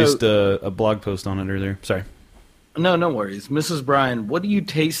 They released a blog post on it earlier. Sorry. No worries, Mrs. Bryan. What do you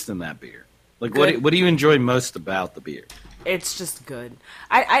taste in that beer? Like, what do you enjoy most about the beer? It's just good.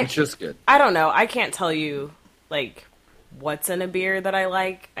 It's just good. I don't know. I can't tell you like what's in a beer that I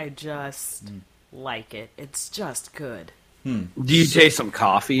like. I just like it. It's just good. Do you taste some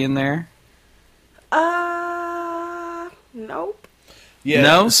coffee in there? Nope. Yeah.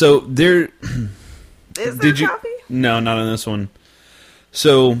 No. So there. Is there coffee? No, not on this one.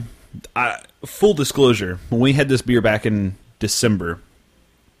 So, full disclosure, when we had this beer back in December,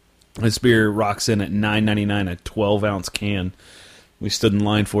 this beer rocks in at $9.99 a 12-ounce can. We stood in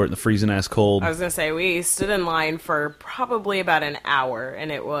line for it in the freezing ass cold. I was gonna say we stood in line for probably about an hour,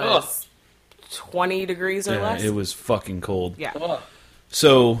 and it was 20 degrees or less. It was fucking cold. Yeah.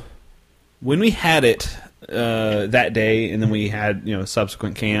 So when we had it that day, and then we had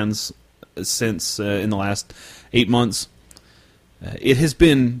subsequent cans since in the last 8 months, it has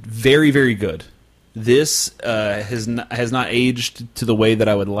been very, very good. This has not aged to the way that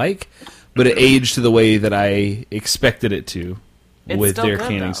I would like, but it aged to the way that I expected it to with their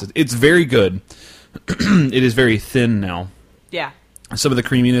canning system. It's very good. It is very thin now. Yeah. Some of the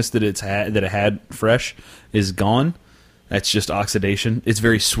creaminess that it had fresh is gone. That's just oxidation. It's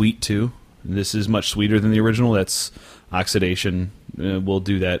very sweet too. This is much sweeter than the original. That's oxidation. We'll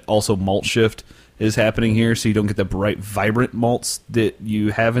do that. Also, malt shift is happening here, so you don't get the bright, vibrant malts that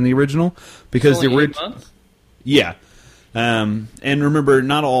you have in the original. Because the original, yeah. And remember,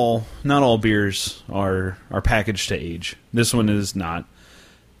 not all beers are packaged to age. This one is not.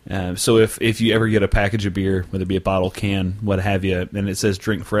 So if you ever get a package of beer, whether it be a bottle, can, what have you, and it says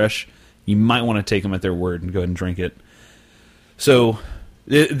drink fresh, you might want to take them at their word and go ahead and drink it. So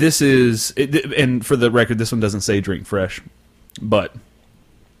this is, and for the record, this one doesn't say drink fresh, but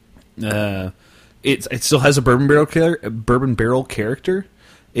it still has a bourbon barrel character.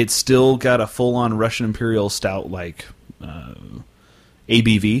 It's still got a full on Russian Imperial Stout like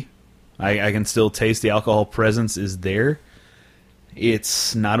ABV. I can still taste the alcohol presence is there.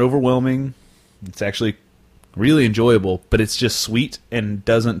 It's not overwhelming. It's actually really enjoyable, but it's just sweet and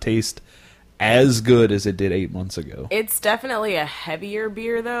doesn't taste as good as it did 8 months ago. It's definitely a heavier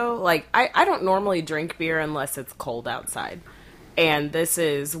beer, though. Like, I don't normally drink beer unless it's cold outside. And this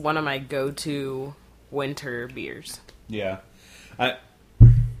is one of my go-to winter beers. Yeah. I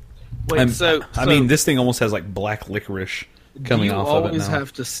mean, this thing almost has, like, black licorice coming off of it now. Do you always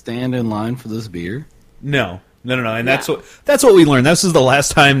have to stand in line for this beer? No. And that's what we learned. This is the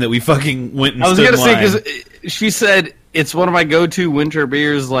last time that we fucking went and stood in line. I was going to say, because she said it's one of my go-to winter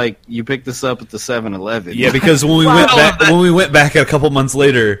beers, like, you pick this up at the 7-Eleven. Yeah, because when we went back a couple months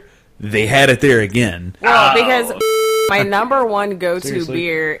later, they had it there again. Well, because my number one go-to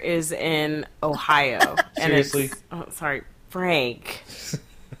beer is in Ohio. And Seriously? Frank.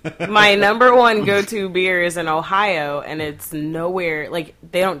 My number one go-to beer is in Ohio, and it's nowhere, like,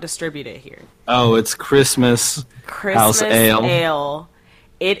 they don't distribute it here. Oh, it's Christmas House Ale.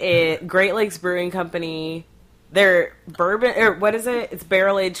 It is Great Lakes Brewing Company. Their bourbon, or what is it? It's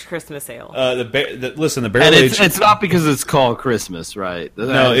barrel-aged Christmas ale. The barrel-aged... And it's not because it's called Christmas, right?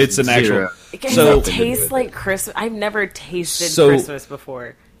 No, it's an actual... It tastes like Christmas. I've never tasted Christmas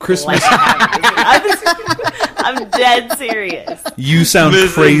before. Christmas... I'm dead serious. You sound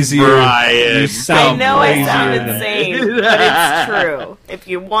crazier. Brian. You sound I sound insane, but it's true. If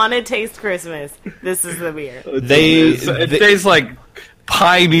you want to taste Christmas, this is the beer. It tastes like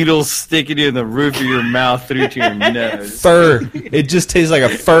pine needles sticking in the roof of your mouth through to your nose. Fir. It just tastes like a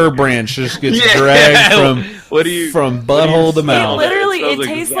fir branch just gets dragged from butthole to mouth. It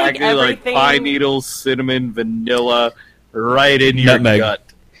tastes like everything. Like pine needles, cinnamon, vanilla, right in your gut.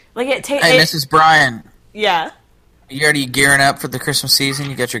 Like it tastes. Hey, Mrs. Bryan. Yeah. You already gearing up for the Christmas season?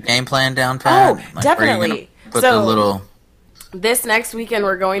 You got your game plan down pat? Oh, definitely. So this next weekend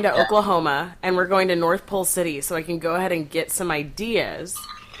we're going to Oklahoma, and we're going to North Pole City, so I can go ahead and get some ideas.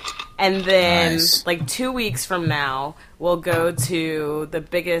 And then, like 2 weeks from now, we'll go to the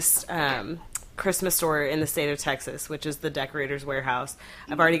biggest Christmas store in the state of Texas, which is the Decorator's Warehouse.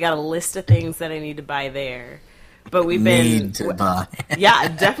 I've already got a list of things that I need to buy there. But we've been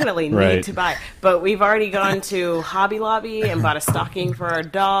definitely need to buy. But we've already gone to Hobby Lobby and bought a stocking for our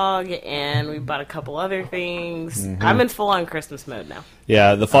dog, and we bought a couple other things. Mm-hmm. I'm in full on Christmas mode now.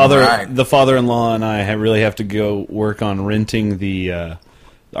 Yeah, the father-in-law and I really have to go work on renting the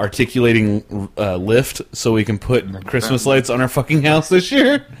articulating lift so we can put Christmas lights on our fucking house this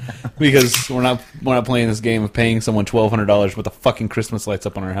year, because we're not playing this game of paying someone $1,200 with the fucking Christmas lights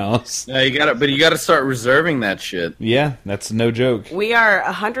up on our house. Yeah, you got to start reserving that shit. Yeah, that's no joke. We are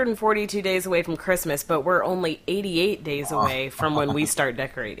 142 days away from Christmas, but we're only 88 days away from when we start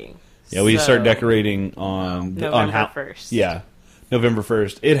decorating. Yeah, we start decorating on November 1st. Yeah, November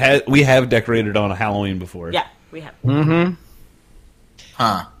 1st. We have decorated on Halloween before. Yeah, we have. Mm-hmm.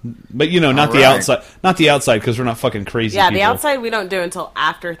 Huh. But not the outside. Not the outside, because we're not fucking crazy. Yeah, people. the outside we don't do until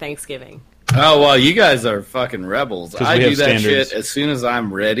after Thanksgiving. Oh well, you guys are fucking rebels. I do that standards. shit as soon as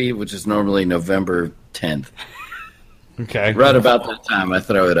I'm ready, which is normally November 10th. Okay. Right about that time, I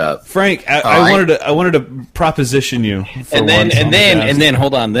throw it up. Frank, I wanted to proposition you. And then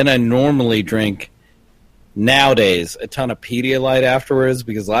hold on. Then I normally drink. Nowadays, a ton of Pedialyte afterwards,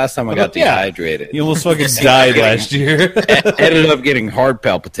 because last time I got dehydrated. You almost fucking died last year. Ended up getting heart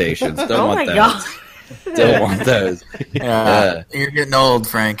palpitations. Don't want those. God. Don't want those. You're getting old,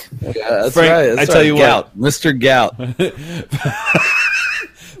 Frank. Yeah, that's Frank, right. That's tell you Gout. Mr. Gout.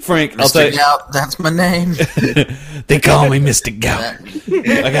 Frank, Mr. Gout, that's my name. They call me Mr. Gout.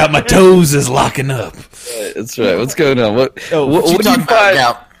 I got my toes is locking up. That's right. What's going on? What you talking about,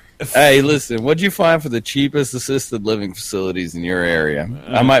 Gout? Hey, listen, what'd you find for the cheapest assisted living facilities in your area?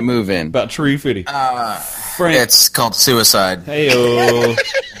 I might move in. About tree fitty. Frank. It's called suicide. Hey-o.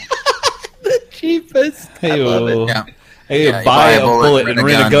 The cheapest. Hey-o. Yeah. Hey, Yeah, you buy a bullet and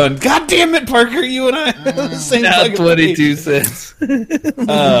rent a gun. God damn it, Parker! You and I same Now fucking 22 cents. can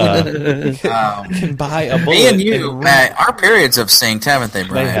buy a bullet. Me and you, Matt, our periods have synced, haven't they, They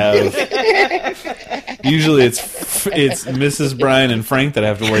Brian? have. Usually it's Mrs. Brian and Frank that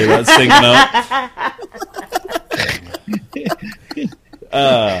have to worry about singing up.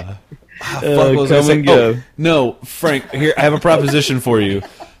 Fuck, what was I come saying? and go. Oh, no, Frank, here, I have a proposition for you.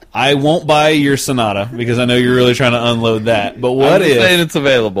 I won't buy your Sonata because I know you're really trying to unload that. But what I'm just saying it's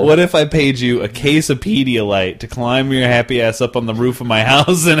available. What if I paid you a case of Pedialyte to climb your happy ass up on the roof of my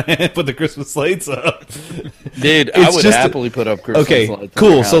house and put the Christmas lights up? Dude, I It's would just happily put up Christmas Okay, lights. in cool,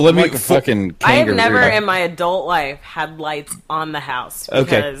 your so house. let I'm me- like a fucking I have kangaroo. never in my adult life had lights on the house Okay,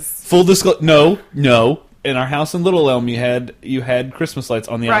 because full disclosure. No. In our house in Little Elm, you had Christmas lights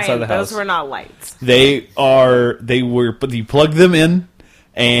on the outside of the Brian, house. those were not lights. They were, but you plugged them in,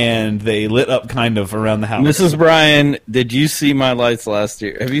 and they lit up kind of around the house. Mrs. Bryan, did you see my lights last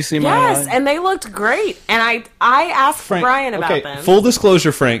year? Have you seen my Yes, lights? and they looked great. And I asked Frank, Brian about okay, them. full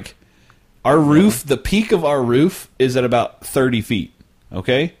disclosure, Frank, our roof, the peak of our roof is at about 30 feet.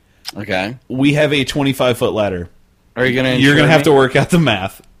 Okay, Okay. we have a 25-foot ladder. Are you going to You're gonna have to work out the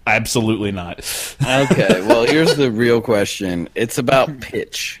math. Absolutely not. Okay, well, here's the real question. It's about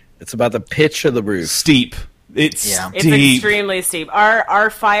pitch. It's about the pitch of the roof. Steep. It's Yeah. It's steep. extremely steep. Our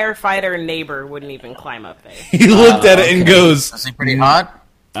firefighter neighbor wouldn't even climb up there. He looked at it and goes, Is he pretty hot?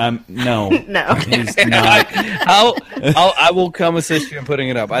 no. No. He's not. I will come assist you in putting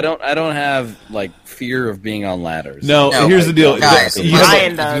it up. I don't have like fear of being on ladders. No, No, here's the deal. Guys, You have a-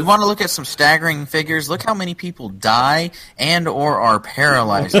 Brian if does. you want to look at some staggering figures, look how many people die and or are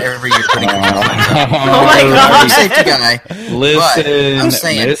paralyzed every year putting Oh I'm my a god. safety guy. Listen, but I'm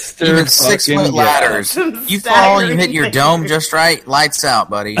saying, Mr. even fucking 6-foot ladders, you fall, you hit your dome just right, lights out,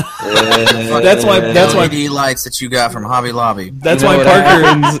 buddy. That's why LED lights that you got from Hobby Lobby. That's You know why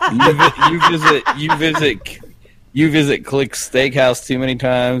what Parker. you visit Click Steakhouse too many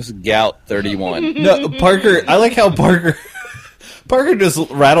times. Gout 31. No, Parker. I like how Parker just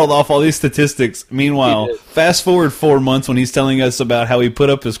rattled off all these statistics. Meanwhile, He did. fast forward 4 months when he's telling us about how he put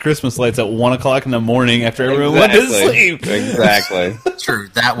up his Christmas lights at 1:00 in the morning after everyone went to sleep. Exactly. True,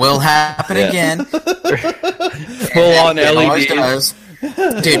 that will happen Yeah. again. Full on It always LED. does.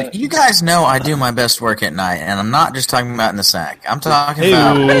 Dude, you guys know I do my best work at night, and I'm not just talking about in the sack. I'm talking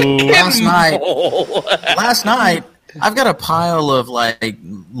about last night. Last night, I've got a pile of like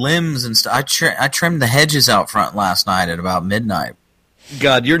limbs and stuff. I trimmed the hedges out front last night at about midnight.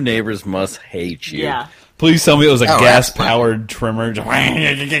 God, your neighbors must hate you. Yeah. Please tell me it was a Oh, gas-powered trimmer.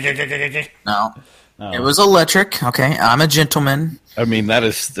 No, it was electric. Okay, I'm a gentleman. I mean, that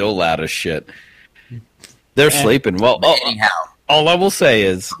is still loud as shit. They're sleeping. Well, Anyhow, all I will say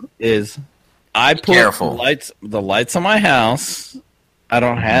is I put careful. the lights on my house. I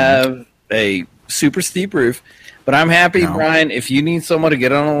don't have a super steep roof, but I'm happy, No. Brian, if you need someone to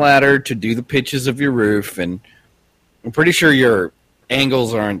get on a ladder to do the pitches of your roof, and I'm pretty sure your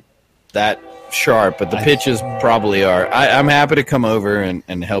angles aren't that sharp, but the pitches probably are. I'm happy to come over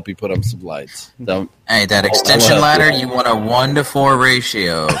and help you put up some lights. Don't. Hey, that I extension love ladder, it. you want a 1-to-4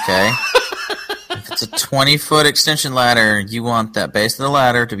 ratio, okay? If it's a 20-foot extension ladder, you want that base of the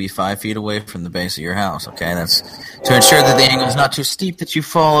ladder to be 5 feet away from the base of your house, okay? That's to ensure that the angle is not too steep that you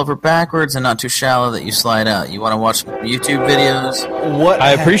fall over backwards and not too shallow that you slide out. You want to watch YouTube videos?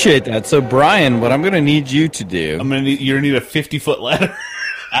 I appreciate that. So, Brian, what I'm going to need you to do, You're gonna need a 50-foot ladder.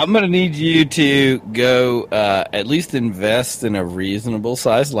 I'm going to need you to go at least invest in a reasonable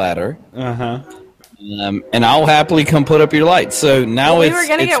sized ladder. And I'll happily come put up your lights. So now We it's were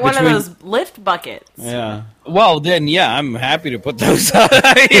gonna it's get one between- of those lift buckets. Yeah. Well, then, yeah, I'm happy to put those up.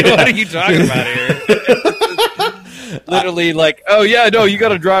 What are you talking about here? Literally, like, oh, yeah, no, you got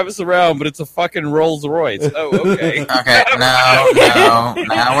to drive us around, but it's a fucking Rolls Royce. Oh, okay. Okay, no.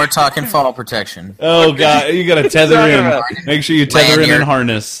 Now we're talking fall protection. Oh god, you gotta tether Talking in. about- Make sure you tether in and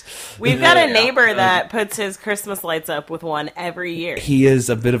harness. We've got a neighbor that puts his Christmas lights up with one every year. He is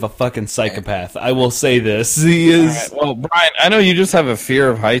a bit of a fucking psychopath. I will say this. He is. Well, Brian, I know you just have a fear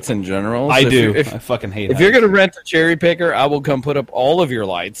of heights in general. I so do. If I fucking hate. if you're going to rent a cherry picker, I will come put up all of your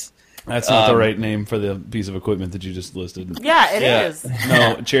lights. That's not the right name for the piece of equipment that you just listed. Yeah, it is.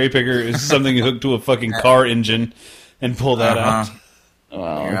 No, cherry picker is something you hook to a fucking car engine and pull that out.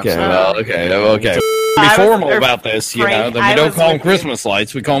 Well, You're okay, absolutely okay. Be I was- formal or about this, you know. Frank, Then I we don't was call them with you. Christmas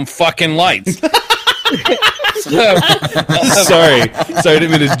lights; we call them fucking lights. So- Sorry, I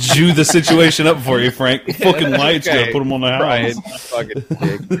didn't mean to Jew the situation up for you, Frank. Fucking lights, Okay. gotta put them on the Brian, house. fucking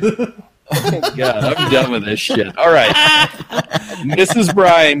dick. Oh, God, I'm done with this shit. All right, Mrs.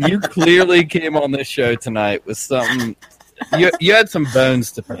 Bryan, you clearly came on this show tonight with something you had some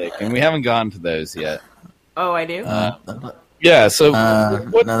bones to pick, and we haven't gotten to those yet. Oh, I do? Yeah, so...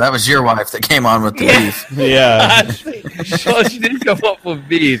 no, that was your wife that came on with the beef. Yeah. Well, she did come up with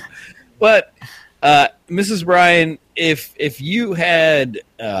beef. But, Mrs. Bryan, if you had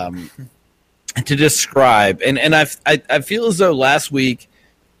to describe... And I feel as though last week,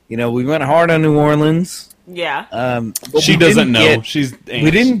 we went hard on New Orleans. Yeah. She doesn't know. She's anxious.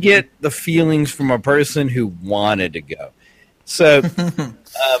 We didn't get the feelings from a person who wanted to go. So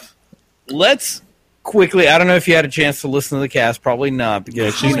let's quickly. I don't know if you had a chance to listen to the cast. Probably not.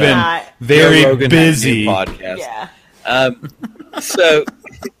 Because She's Probably been not. very Joe Rogan has a busy. new podcast. Yeah. So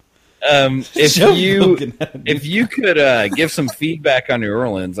Joe Rogan had a new if you could give some feedback on New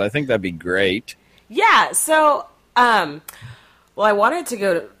Orleans, I think that'd be great. Yeah, so, well, I wanted to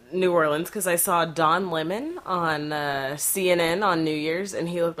go to New Orleans because I saw Don Lemon on CNN on New Year's, and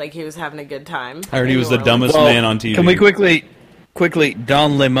he looked like he was having a good time. I heard he in was New the Orleans. dumbest man on TV. Can we quickly,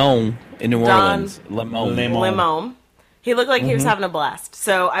 Don Lemon in New Don Orleans. Lemon. Lemon. He looked like he was having a blast.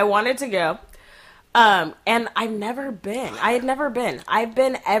 So I wanted to go. And I've never been. I had never been. I've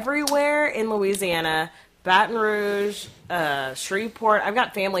been everywhere in Louisiana. Baton Rouge, Shreveport. I've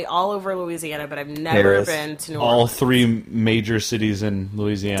got family all over Louisiana, but I've never Paris. been to New all Orleans. 3 major cities in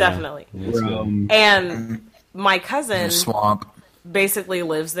Louisiana. Definitely. And my cousin Swamp. basically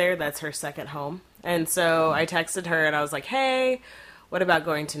lives there. That's her second home. And so I texted her and I was like, hey, what about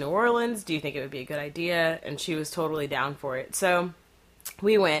going to New Orleans? Do you think it would be a good idea? And she was totally down for it. So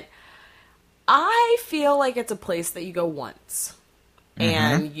we went. I feel like it's a place that you go once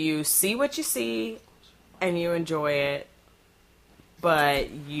and you see what you see and you enjoy it,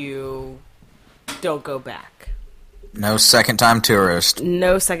 but you don't go back. No second-time tourist.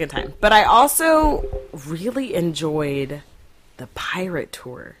 No second time. But I also really enjoyed the pirate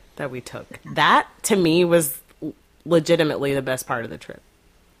tour that we took. That, to me, was legitimately the best part of the trip.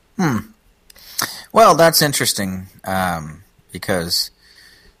 Well, that's interesting because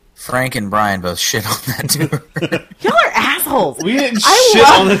Frank and Brian both shit on that tour. Y'all are assholes. We didn't shit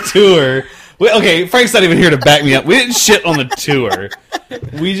on the tour. Okay, Frank's not even here to back me up. We didn't shit on the tour.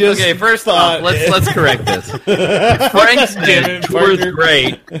 We just Okay, first off, let's correct this. Frank's tour is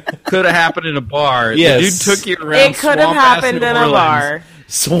great. Could have happened in a bar. Yes. The dude took you around. It could have swamp-ass happened New in a Orleans. bar.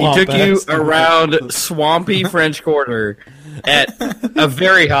 swamp He took you ass. around swampy French Quarter at a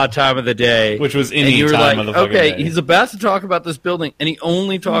very hot time of the day, Which was and any you were time like, of the fucking okay, day. he's about to talk about this building, and he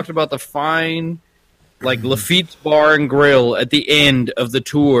only talked about the fine, like Lafitte's Bar and Grill at the end of the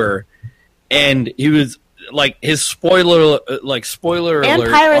tour, and he was like his spoiler And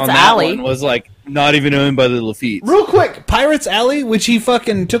alert Pirates on that Alley. one was like not even owned by the Lafitte's. Real quick, Pirates Alley, which he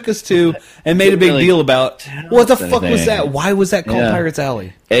fucking took us to and made a big Really deal about. What the fuck was anything. that? Why was that called Yeah. Pirates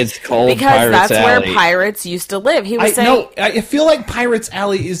Alley? It's called Because Pirates that's Alley. where pirates used to live. He was saying... I feel like Pirates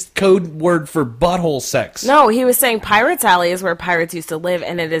Alley is code word for butthole sex. No, he was saying Pirates Alley is where pirates used to live,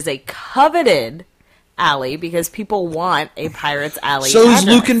 and it is a coveted alley because people want a Pirates Alley. So is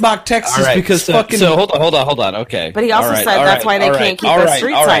address. Lukenbach, Texas, All right, because so, fucking... So hold on. Okay, But he also said that's why they can't keep a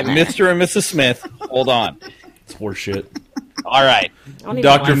street sign there. Mr. and Mrs. Smith, hold on. It's horseshit. All right, I don't even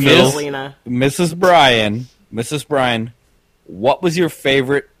Dr. like Phil. Selena. Mrs. Bryan, what was your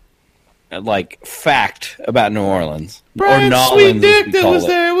favorite fact about New Orleans or Nolans? As we call it?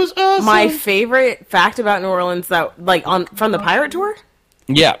 there was awesome. My favorite fact about New Orleans that from the pirate tour?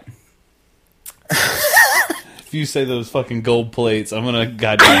 Yeah, If you say those fucking gold plates, I'm gonna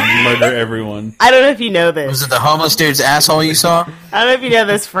goddamn murder everyone. I don't know if you know this. Was it the homeless dude's asshole you saw? I don't know if you know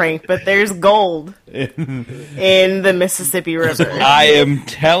this, Frank, but there's gold in the Mississippi River. I am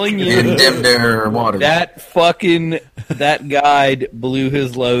telling you, In dim there water. that guide blew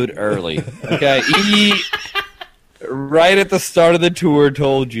his load early. Okay, he right at the start of the tour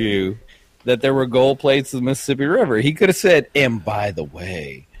told you that there were gold plates in the Mississippi River. He could have said, "And by the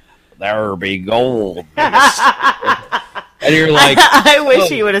way, there will be gold." And you're like, I wish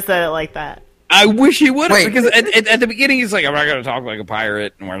he would have said it like that. I wish he would have, Wait. because at the beginning he's like, "I'm not going to talk like a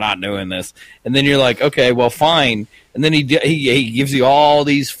pirate, and we're not doing this." And then you're like, "Okay, well, fine." And then he gives you all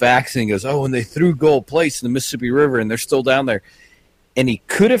these facts, and he goes, "Oh, and they threw gold plates in the Mississippi River, and they're still down there." And he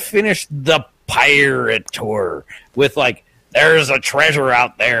could have finished the pirate tour with like, "There's a treasure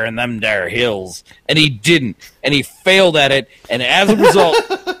out there in them there hills," and he didn't, and he failed at it, and as a result.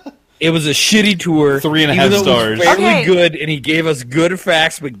 It was a shitty tour. 3.5 even though it was stars. fairly Okay. good, and he gave us good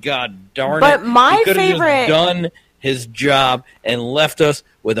facts, but god darn But it. my he could have favorite- just done his job and left us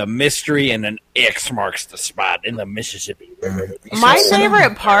with a mystery and an X marks the spot in the Mississippi River. My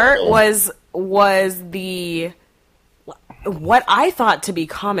favorite part was the what I thought to be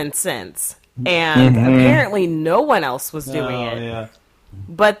common sense and apparently no one else was doing it. Yeah.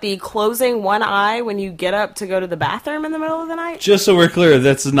 But the closing one eye when you get up to go to the bathroom in the middle of the night? Just so we're clear,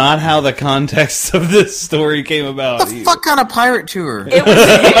 that's not how the context of this story came about. What the fuck kind of pirate tour? He's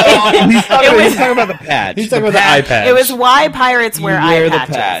talking about the patch. He's talking about the eye patch. It was why pirates wear eye the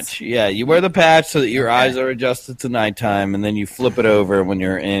patches. patch. Yeah, you wear the patch so that your eyes are adjusted to nighttime, and then you flip it over when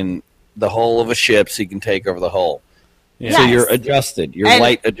you're in the hull of a ship so you can take over the hull. Yeah. So Yes. you're adjusted. You're And-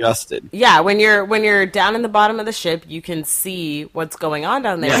 light adjusted. Yeah, when you're down in the bottom of the ship, you can see what's going on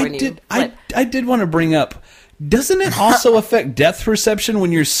down there. When I did want to bring up, doesn't it also affect depth perception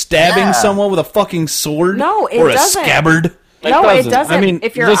when you're stabbing someone with a fucking sword? No, it or a doesn't. scabbard? No, it doesn't. I mean,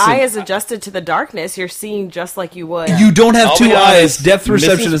 if your listen. eye is adjusted to the darkness, you're seeing just like you would. You don't have I'll two be eyes. honest, Depth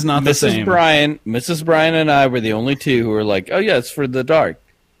perception is not the same. Mrs. Bryan and I were the only two who were like, "Oh yeah, it's for the dark."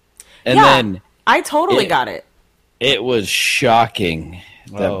 And Yeah, then I totally got it. it was shocking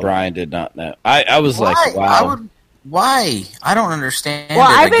that Oh. Brian did not know. I was like, "Wow." Why? I don't understand. Well,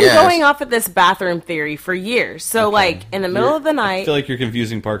 it, I've I been guess. going off of this bathroom theory for years. So, like, in the middle of the I night. feel like you're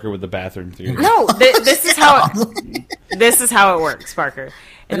confusing Parker with the bathroom theory. No, this is how it works, Parker.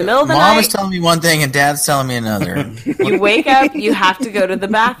 In the middle of the Mom night, is telling me one thing and Dad's telling me another. you wake up, you have to go to the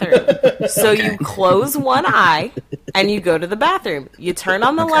bathroom. So you close one eye and you go to the bathroom. You turn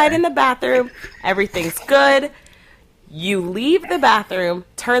on the light in the bathroom, everything's good. You leave the bathroom,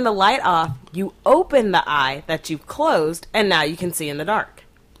 turn the light off, you open the eye that you've closed, and now you can see in the dark.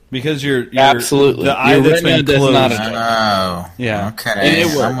 Because you're Absolutely. the eye Your that's retina been does closed. not Oh, Yeah. okay. And it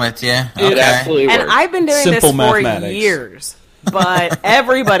worked. I'm with you. It Okay. absolutely And worked. I've been doing Simple this for mathematics. years, but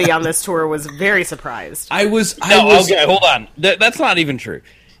everybody on this tour was very surprised. I was okay, hold on. That's not even true.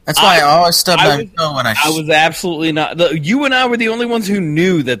 That's why I always stub I my was- toe when I. I was absolutely not. You and I were the only ones who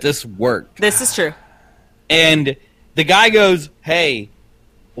knew that this worked. This is true. And the guy goes, "Hey,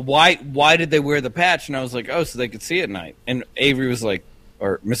 why did they wear the patch?" And I was like, "Oh, so they could see at night." And Avery was like,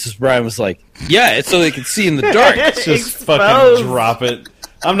 or Mrs. Bryan was like, "Yeah, it's so they could see in the dark." just Exposed. fucking drop it.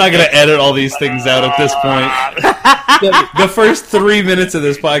 I'm not going to edit all these things out at this point. The first 3 minutes of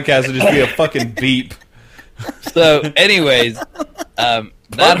this podcast would just be a fucking beep. So, anyways, that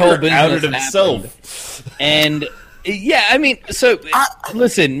whole Parker business outed happened. himself. And yeah, I mean, so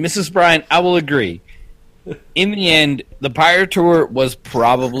listen, Mrs. Bryan, I will agree. In the end, the Pirate Tour was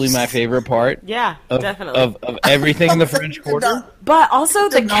probably my favorite part Yeah, definitely. of everything in the French Quarter. But also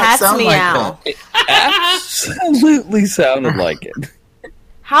the Did not cat's sound like meow. It absolutely sounded like it.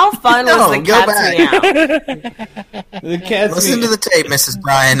 How fun No, was the go cat's meow? The cat's Listen to the tape, Mrs.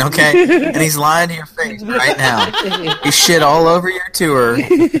 Bryan, okay? And he's lying to your face right now. He shit all over your tour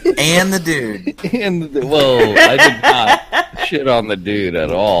and the dude. And I did not shit on the dude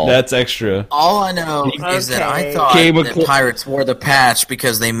at all. That's extra. All I know is that I Okay. thought Came a that cl- pirates wore the patch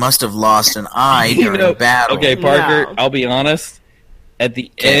because they must have lost an eye You during know- battle. Okay, Parker, No. I'll be honest. At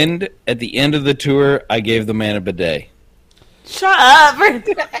the end of the tour, I gave the man a bidet. Shut up.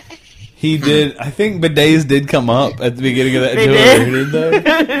 He did. I think bidets did come up at the beginning of that They tour. did.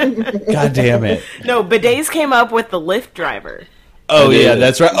 Did they? God damn it. No, bidets came up with the Lyft driver. Oh, I did. yeah,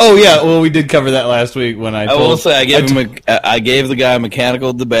 that's right. Oh, yeah. Well, we did cover that last week when I I told... will say I gave the guy a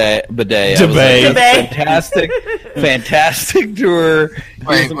mechanical bidet. I was like, Bidet. fantastic tour.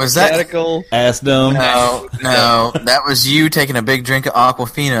 Wait, Here's a was that- mechanical. Ass dumb. No, that was you taking a big drink of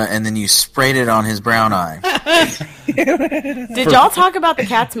Aquafina and then you sprayed it on his brown eye. Did y'all talk about the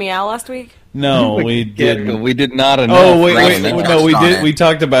cat's meow last week? No, we didn't. We did not enough. Oh, wait. Right. No, we Touched on did. it. We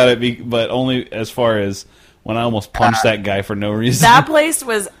talked about it, but only as far as when I almost punched that guy for no reason. That place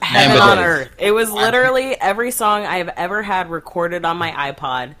was heaven Yeah, on but- earth. It was literally every song I have ever had recorded on my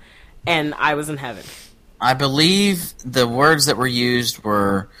iPod, and I was in heaven. I believe the words that were used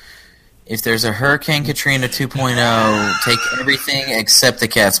were, if there's a Hurricane Katrina 2.0, take everything except the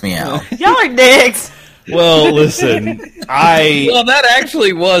cat's meow. Y'all are dicks. Well, listen, Well, that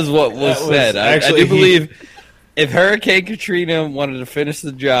actually was what was That was said. I actually- do believe if Hurricane Katrina wanted to finish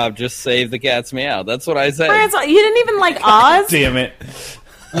the job, just save the cat's meow. That's what I said. France, you didn't even like Oz? damn it.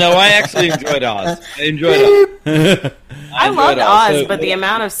 No, I actually enjoyed Oz. I enjoyed Oz. I enjoyed loved Oz, So- but the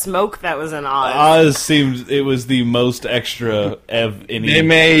amount of smoke that was in Oz. Oz seemed it was the most extra of any. They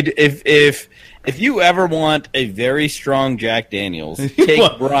made if you ever want a very strong Jack Daniels, take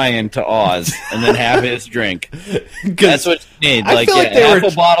What? Brian to Oz and then have his drink. 'Cause That's what you need. I Like, feel like yeah, they half were-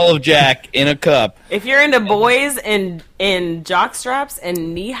 a bottle of Jack in a cup. If you're into boys in jock straps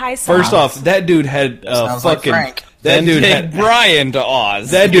and knee-high socks. First off, that dude had Sounds like fucking. Frank. That Then dude take had. Brian to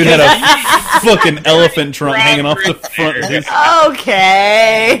Oz. That dude had a fucking elephant trunk hanging off the front of his.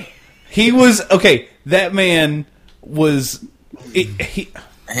 okay. He was okay. That man was. He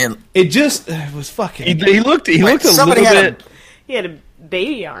It was fucking. He looked a little bit. He had a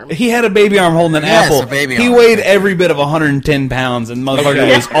baby arm. He had a baby arm holding an Yes, apple. a baby He arm. weighed every bit of 110 pounds, and motherfucker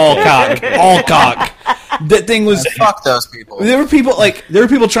was all cock, all cock. That thing was. Fuck those people. There were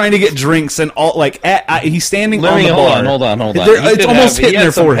people trying to get drinks, and all he's standing on the bar. Hold on. It's almost hitting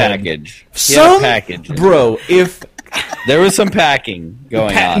their forehead. Package. Some package, bro. If there was some packing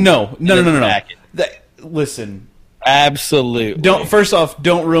going on. No. Package. Listen. Absolutely. First off,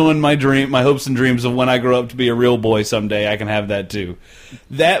 don't ruin my hopes and dreams of when I grow up to be a real boy someday. I can have that too.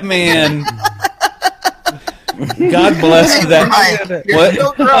 That man. God bless that. Brian, you're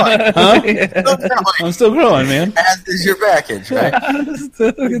still growing. Huh? Still growing. I'm still growing, man. As is your package, right?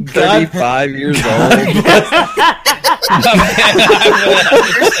 35 years old.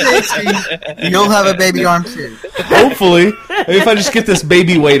 You'll have a baby arm too. Hopefully, if I just get this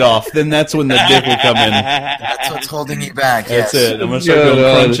baby weight off, then that's when the dick will come in. That's what's holding you back. That's yes. it. I'm gonna start doing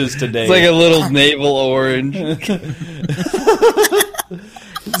crunches today. It's like a little navel orange.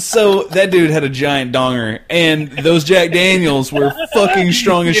 So that dude had a giant donger, and those Jack Daniels were fucking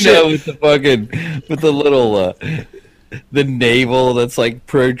strong as shit. With the little the navel that's like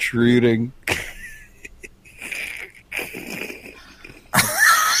protruding.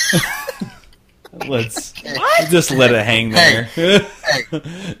 Let's just let it hang there.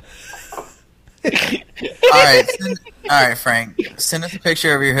 All right, Frank. Send us a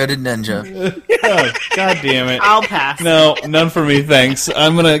picture of your hooded ninja. Oh, God damn it! I'll pass. No, none for me, thanks.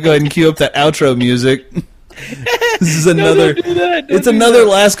 I'm gonna go ahead and cue up that outro music. This is another. Don't do that. It's another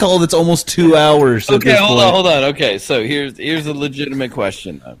last call that's almost 2 hours. At Okay, this hold point. on. Okay, so here's a legitimate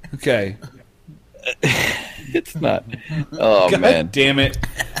question. Though. Okay. It's not. Oh God man, damn it!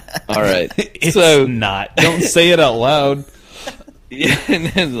 All right. It's So not. Don't say it out loud. yeah, and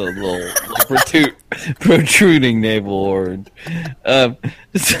there's a little protruding navel orange.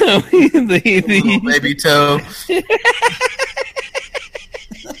 So the Little baby toe.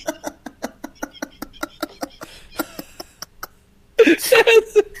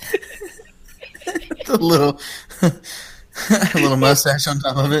 The little mustache on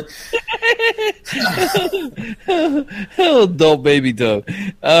top of it. adult baby toe.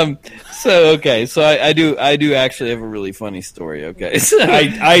 So I do actually have a really funny story. Okay, so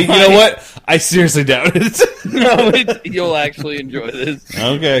You know what? I seriously doubt it. no, you'll actually enjoy this.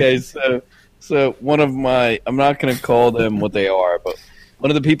 Okay. So one of my, I'm not going to call them what they are, but one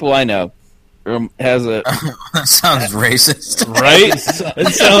of the people I know has a. That sounds racist, right? It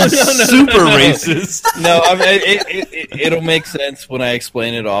sounds super racist. No, I mean, it'll make sense when I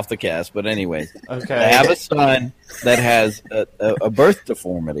explain it off the cast. But anyways, Okay. I have a son that has a birth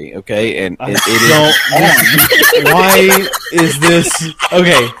deformity. Okay, and it Don't. Why is this?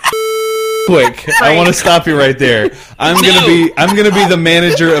 Okay. Quick, I want to stop you right there. I'm gonna be the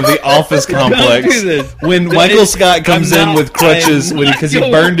manager of the Office complex do this. when Michael Scott comes in with crutches because he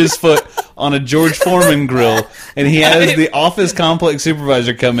burned his foot on a George Foreman grill, and he has the Office complex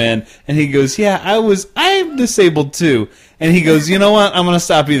supervisor come in, and he goes, "Yeah, I'm disabled too." And he goes, "You know what? I'm gonna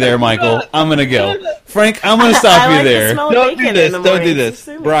stop you there, Michael. I'm gonna go, Frank. I'm gonna stop you there." Don't do this. Don't do this,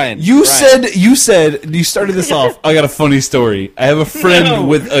 Brian. You said you started this off. I got a funny story. I have a friend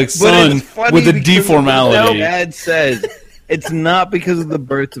with a son with a deformality. Dad says it's not because of the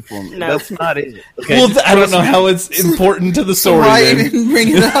birth deformity. No. That's not it. Okay? Well, I don't know how it's important to the story. Why then. you didn't bring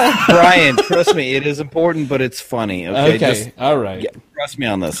it up? Brian, trust me, it is important, but it's funny. Okay, Okay, Just all right. trust me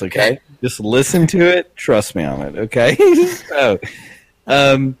on this. Okay, just listen to it. Trust me on it. Okay. So,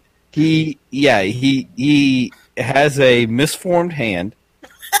 he has a misformed hand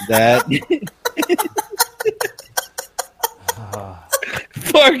that.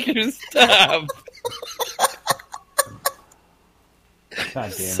 Parker, stop.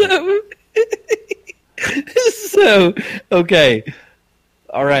 God damn it. So, okay.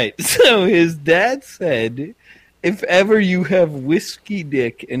 All right. So his dad said, if ever you have whiskey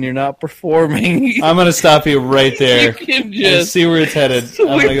dick and you're not performing, I'm gonna stop you right there. you can And just see where it's headed. I'm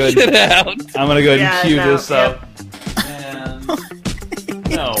gonna go switch it ahead. out. I'm gonna go ahead Yeah, and cue no, this up.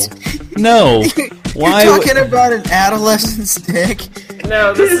 No. Why? You're talking about an adolescent's dick?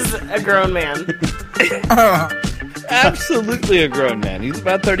 No, this is a grown man. Absolutely a grown man. He's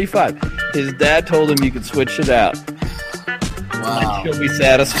about 35. His dad told him you could switch it out. Wow. He'll be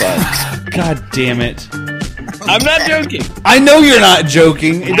satisfied. God damn it. I'm not joking. I know you're not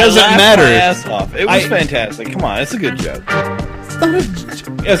joking. It doesn't I laughed matter. my ass off. It was fantastic. Come on, it's a good joke.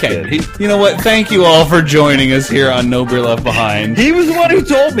 Okay. You know what? Thank you all for joining us here on No Beer Left Behind. He was the one who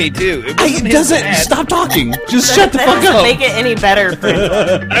told me too. It wasn't his dad. Stop talking. Just shut the That fuck doesn't up. make it any better for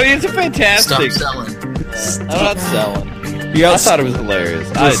him. I mean, it's a fantastic. Stop selling. I'm not selling. You're I out, thought it was hilarious.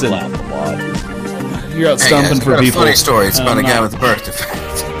 Listen. I laughed a lot. you're out Hey, stumping guys, for got a people. funny story. It's about a guy not- with a birth defect.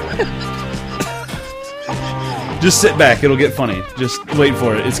 Just sit back. It'll get funny. Just wait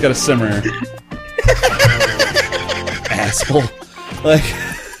for it. It's got to simmer. Asshole. Like,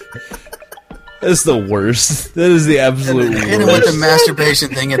 that's the worst. That is the absolute Hit him with the worst. masturbation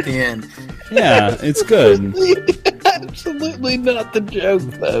thing at the end. Yeah, it's good. Absolutely not the joke,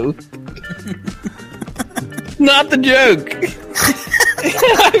 though. Not the joke.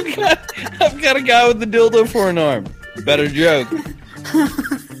 I've got a guy with the dildo for an arm. Better joke.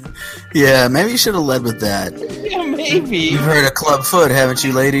 Yeah, maybe you should have led with that. Yeah, maybe. You've heard of Club Foot, haven't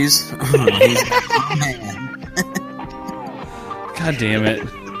you, ladies? Oh, man. God damn it.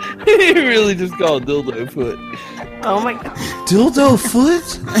 He really just called dildo foot. Oh my god. Dildo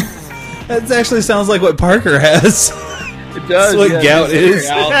foot? That actually sounds like what Parker has. It does. That's what yeah, gout just is.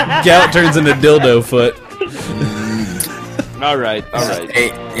 out. Gout turns into dildo foot. All right. Hey,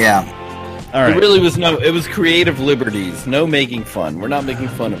 yeah. All right. It really was it was creative liberties. No making fun. We're not making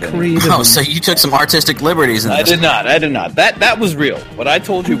fun of it. Creative. Oh, so you took some artistic liberties in I this. did not. That was real. What I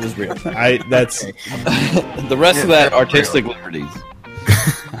told you was real. That's The rest of that artistic liberties.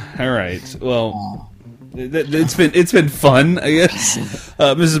 all right. Well, it's been fun, I guess.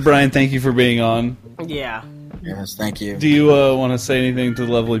 Mrs. Bryan, thank you for being on. Yeah. Yes, thank you. Do you want to say anything to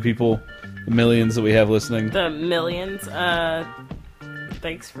the lovely people, the millions that we have listening? The millions.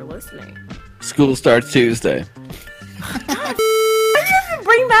 Thanks for listening. School starts Tuesday. Why did you have to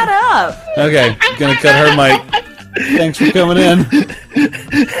bring that up? Okay, gonna cut her mic. Thanks for coming in.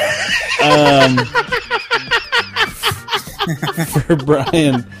 For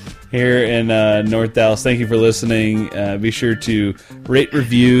Brian here in North Dallas, thank you for listening. Be sure to rate,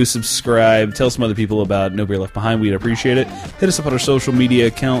 review, subscribe, tell some other people about No Beer Left Behind. We'd appreciate it. Hit us up on our social media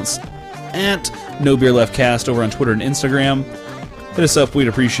accounts at No Beer Left Cast over on Twitter and Instagram. Hit us up. We'd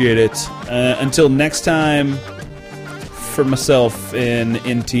appreciate it. Until next time, for myself and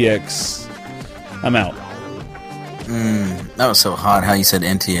NTX, I'm out. That was so hot how you said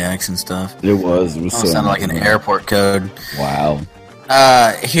NTX and stuff. It was. It sounded like an airport code. Wow.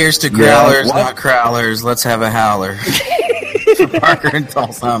 Here's to growlers, what? not crowlers. Let's have a howler. For Parker and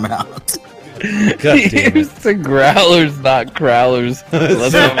Tulsa, I'm out. God damn it. Here's to growlers, not crowlers.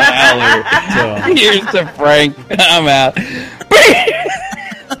 Let's have a howler. So- Here's to Frank. I'm out.